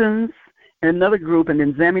Masons, and another group, and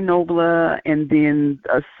then Zami NOBLA, and then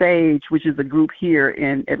SAGE, which is a group here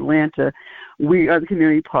in Atlanta. We are the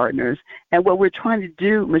community partners. And what we're trying to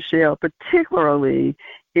do, Michelle, particularly,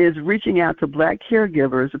 is reaching out to Black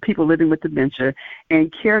caregivers, people living with dementia,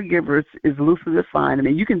 and caregivers is loosely defined. I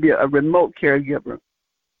mean, you can be a remote caregiver.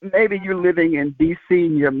 Maybe you're living in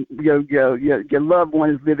D.C. and your loved one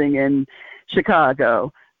is living in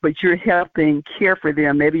Chicago, but you're helping care for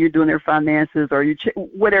them. Maybe you're doing their finances or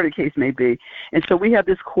whatever the case may be. And so we have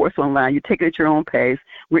this course online. You take it at your own pace.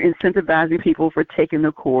 We're incentivizing people for taking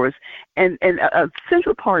the course. And a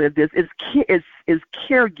central part of this is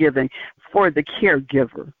caregiving for the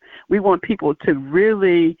caregiver. We want people to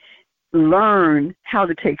really learn how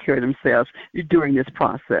to take care of themselves during this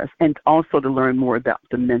process, and also to learn more about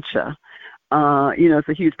dementia. It's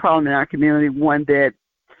a huge problem in our community, one that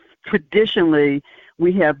traditionally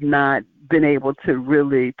we have not been able to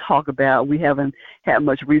really talk about. We haven't had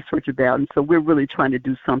much research about, and so we're really trying to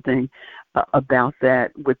do something about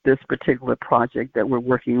that with this particular project that we're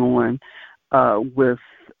working on with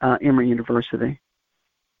Emory University.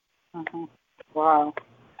 Mm-hmm. Wow.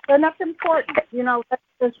 And that's important.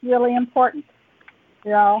 That's really important.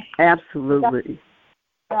 Absolutely.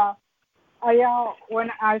 When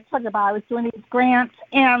I was talking about, I was doing these grants,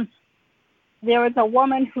 and there was a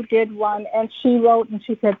woman who did one, and she wrote, and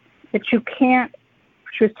she said that you can't.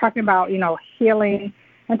 She was talking about, healing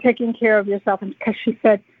and taking care of yourself, and because she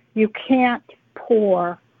said you can't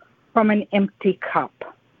pour from an empty cup.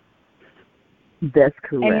 That's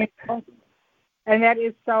correct. And that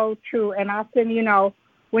is so true. And I said,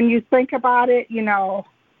 when you think about it,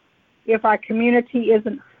 if our community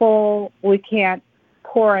isn't full, we can't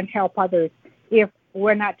pour and help others. If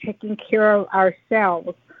we're not taking care of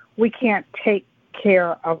ourselves, we can't take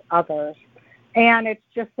care of others. And it's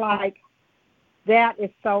just like, that is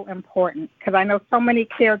so important, because I know so many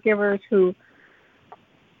caregivers who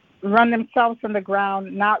run themselves on the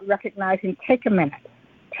ground, not recognizing. Take a minute.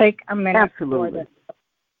 Absolutely. For this.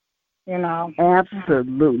 You know.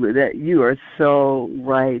 Absolutely. That you are so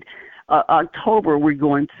right. October, we're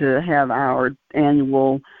going to have our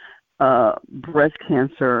annual breast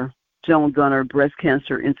cancer, Joan Gunner Breast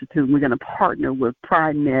Cancer Institute. We're going to partner with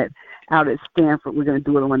PrideNet out at Stanford. We're going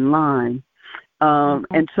to do it online.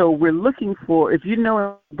 And so we're looking for, if you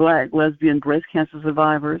know Black lesbian breast cancer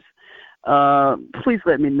survivors, please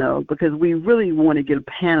let me know, because we really want to get a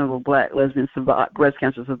panel of Black lesbian breast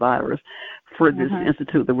cancer survivors for this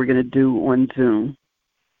institute that we're going to do on Zoom.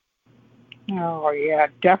 Oh, yeah,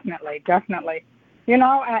 definitely. You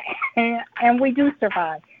know, and we do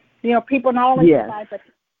survive. You know, people not only survive, but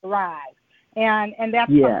thrive. And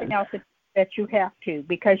that's something else that you have to,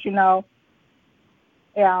 because, you know,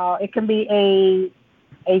 it can be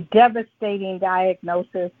a devastating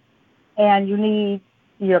diagnosis, and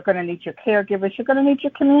you're going to need your caregivers, you're going to need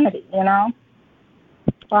your community, you know.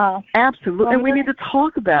 Absolutely, and we need to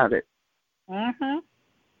talk about it.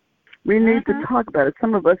 We need to talk about it.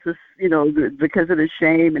 Some of us, is, you know, because of the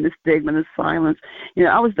shame and the stigma and the silence. You know,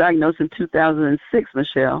 I was diagnosed in 2006,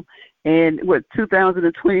 Michelle, and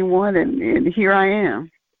 2021, and here I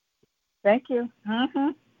am. Thank you.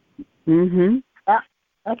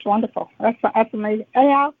 That's wonderful. That's amazing.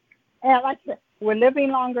 And like I said, we're living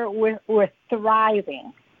longer. We're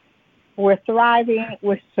thriving. We're thriving.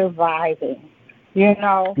 We're surviving. You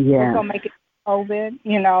know, we're gonna make it through COVID.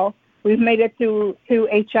 You know, we've made it through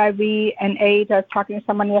HIV and AIDS. I was talking to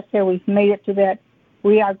someone yesterday. We've made it to that.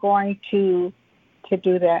 We are going to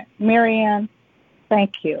do that. Marianne,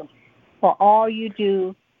 thank you for all you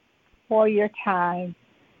do, for your time,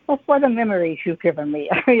 for the memories you've given me.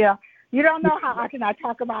 Yeah. You don't know how often I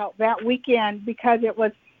talk about that weekend, because it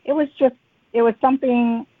was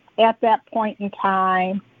something at that point in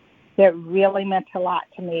time that really meant a lot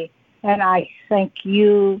to me. And I thank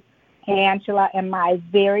you, Angela, and my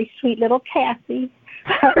very sweet little Cassie.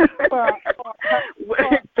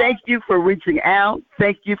 Thank you for reaching out.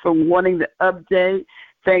 Thank you for wanting the update.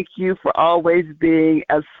 Thank you for always being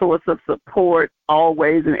a source of support,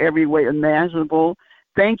 always in every way imaginable.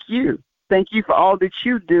 Thank you. Thank you for all that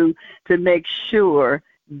you do to make sure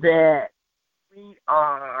that we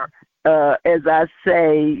are, as I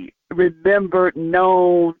say, remembered,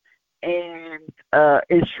 known, and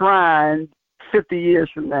enshrined 50 years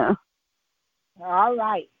from now. All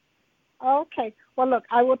right. Okay. Well, look,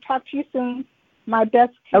 I will talk to you soon. My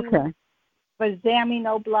best to the Zami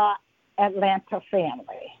NOBLA Atlanta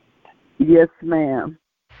family. Yes, ma'am.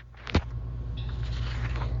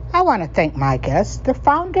 I want to thank my guest, the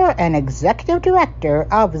founder and executive director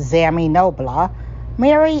of Zami NOBLA,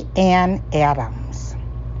 Mary Ann Adams.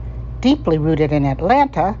 Deeply rooted in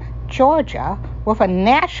Atlanta, Georgia, with a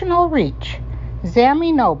national reach,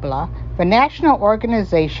 Zami NOBLA, the National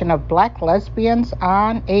Organization of Black Lesbians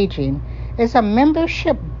on Aging, is a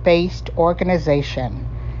membership-based organization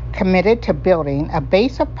committed to building a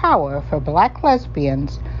base of power for Black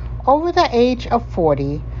lesbians over the age of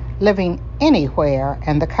 40 living anywhere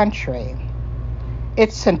in the country.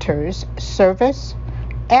 It centers service,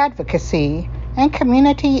 advocacy, and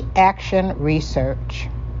community action research.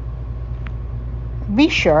 Be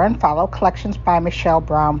sure and follow Collections by Michelle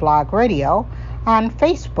Brown Blog Radio on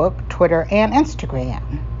Facebook, Twitter, and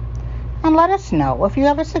Instagram. And let us know if you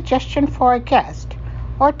have a suggestion for a guest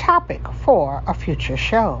or topic for a future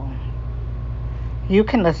show. You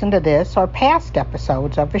can listen to this or past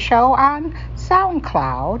episodes of the show on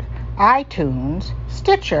SoundCloud, iTunes,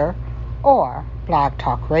 Stitcher, or Blog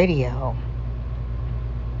Talk Radio.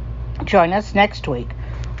 Join us next week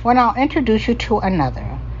when I'll introduce you to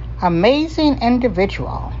another amazing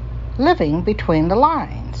individual living between the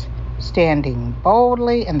lines, standing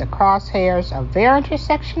boldly in the crosshairs of their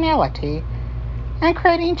intersectionality and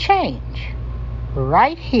creating change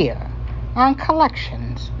right here on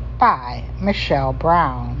Collections by Michelle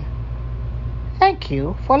Brown. Thank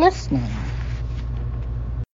you for listening.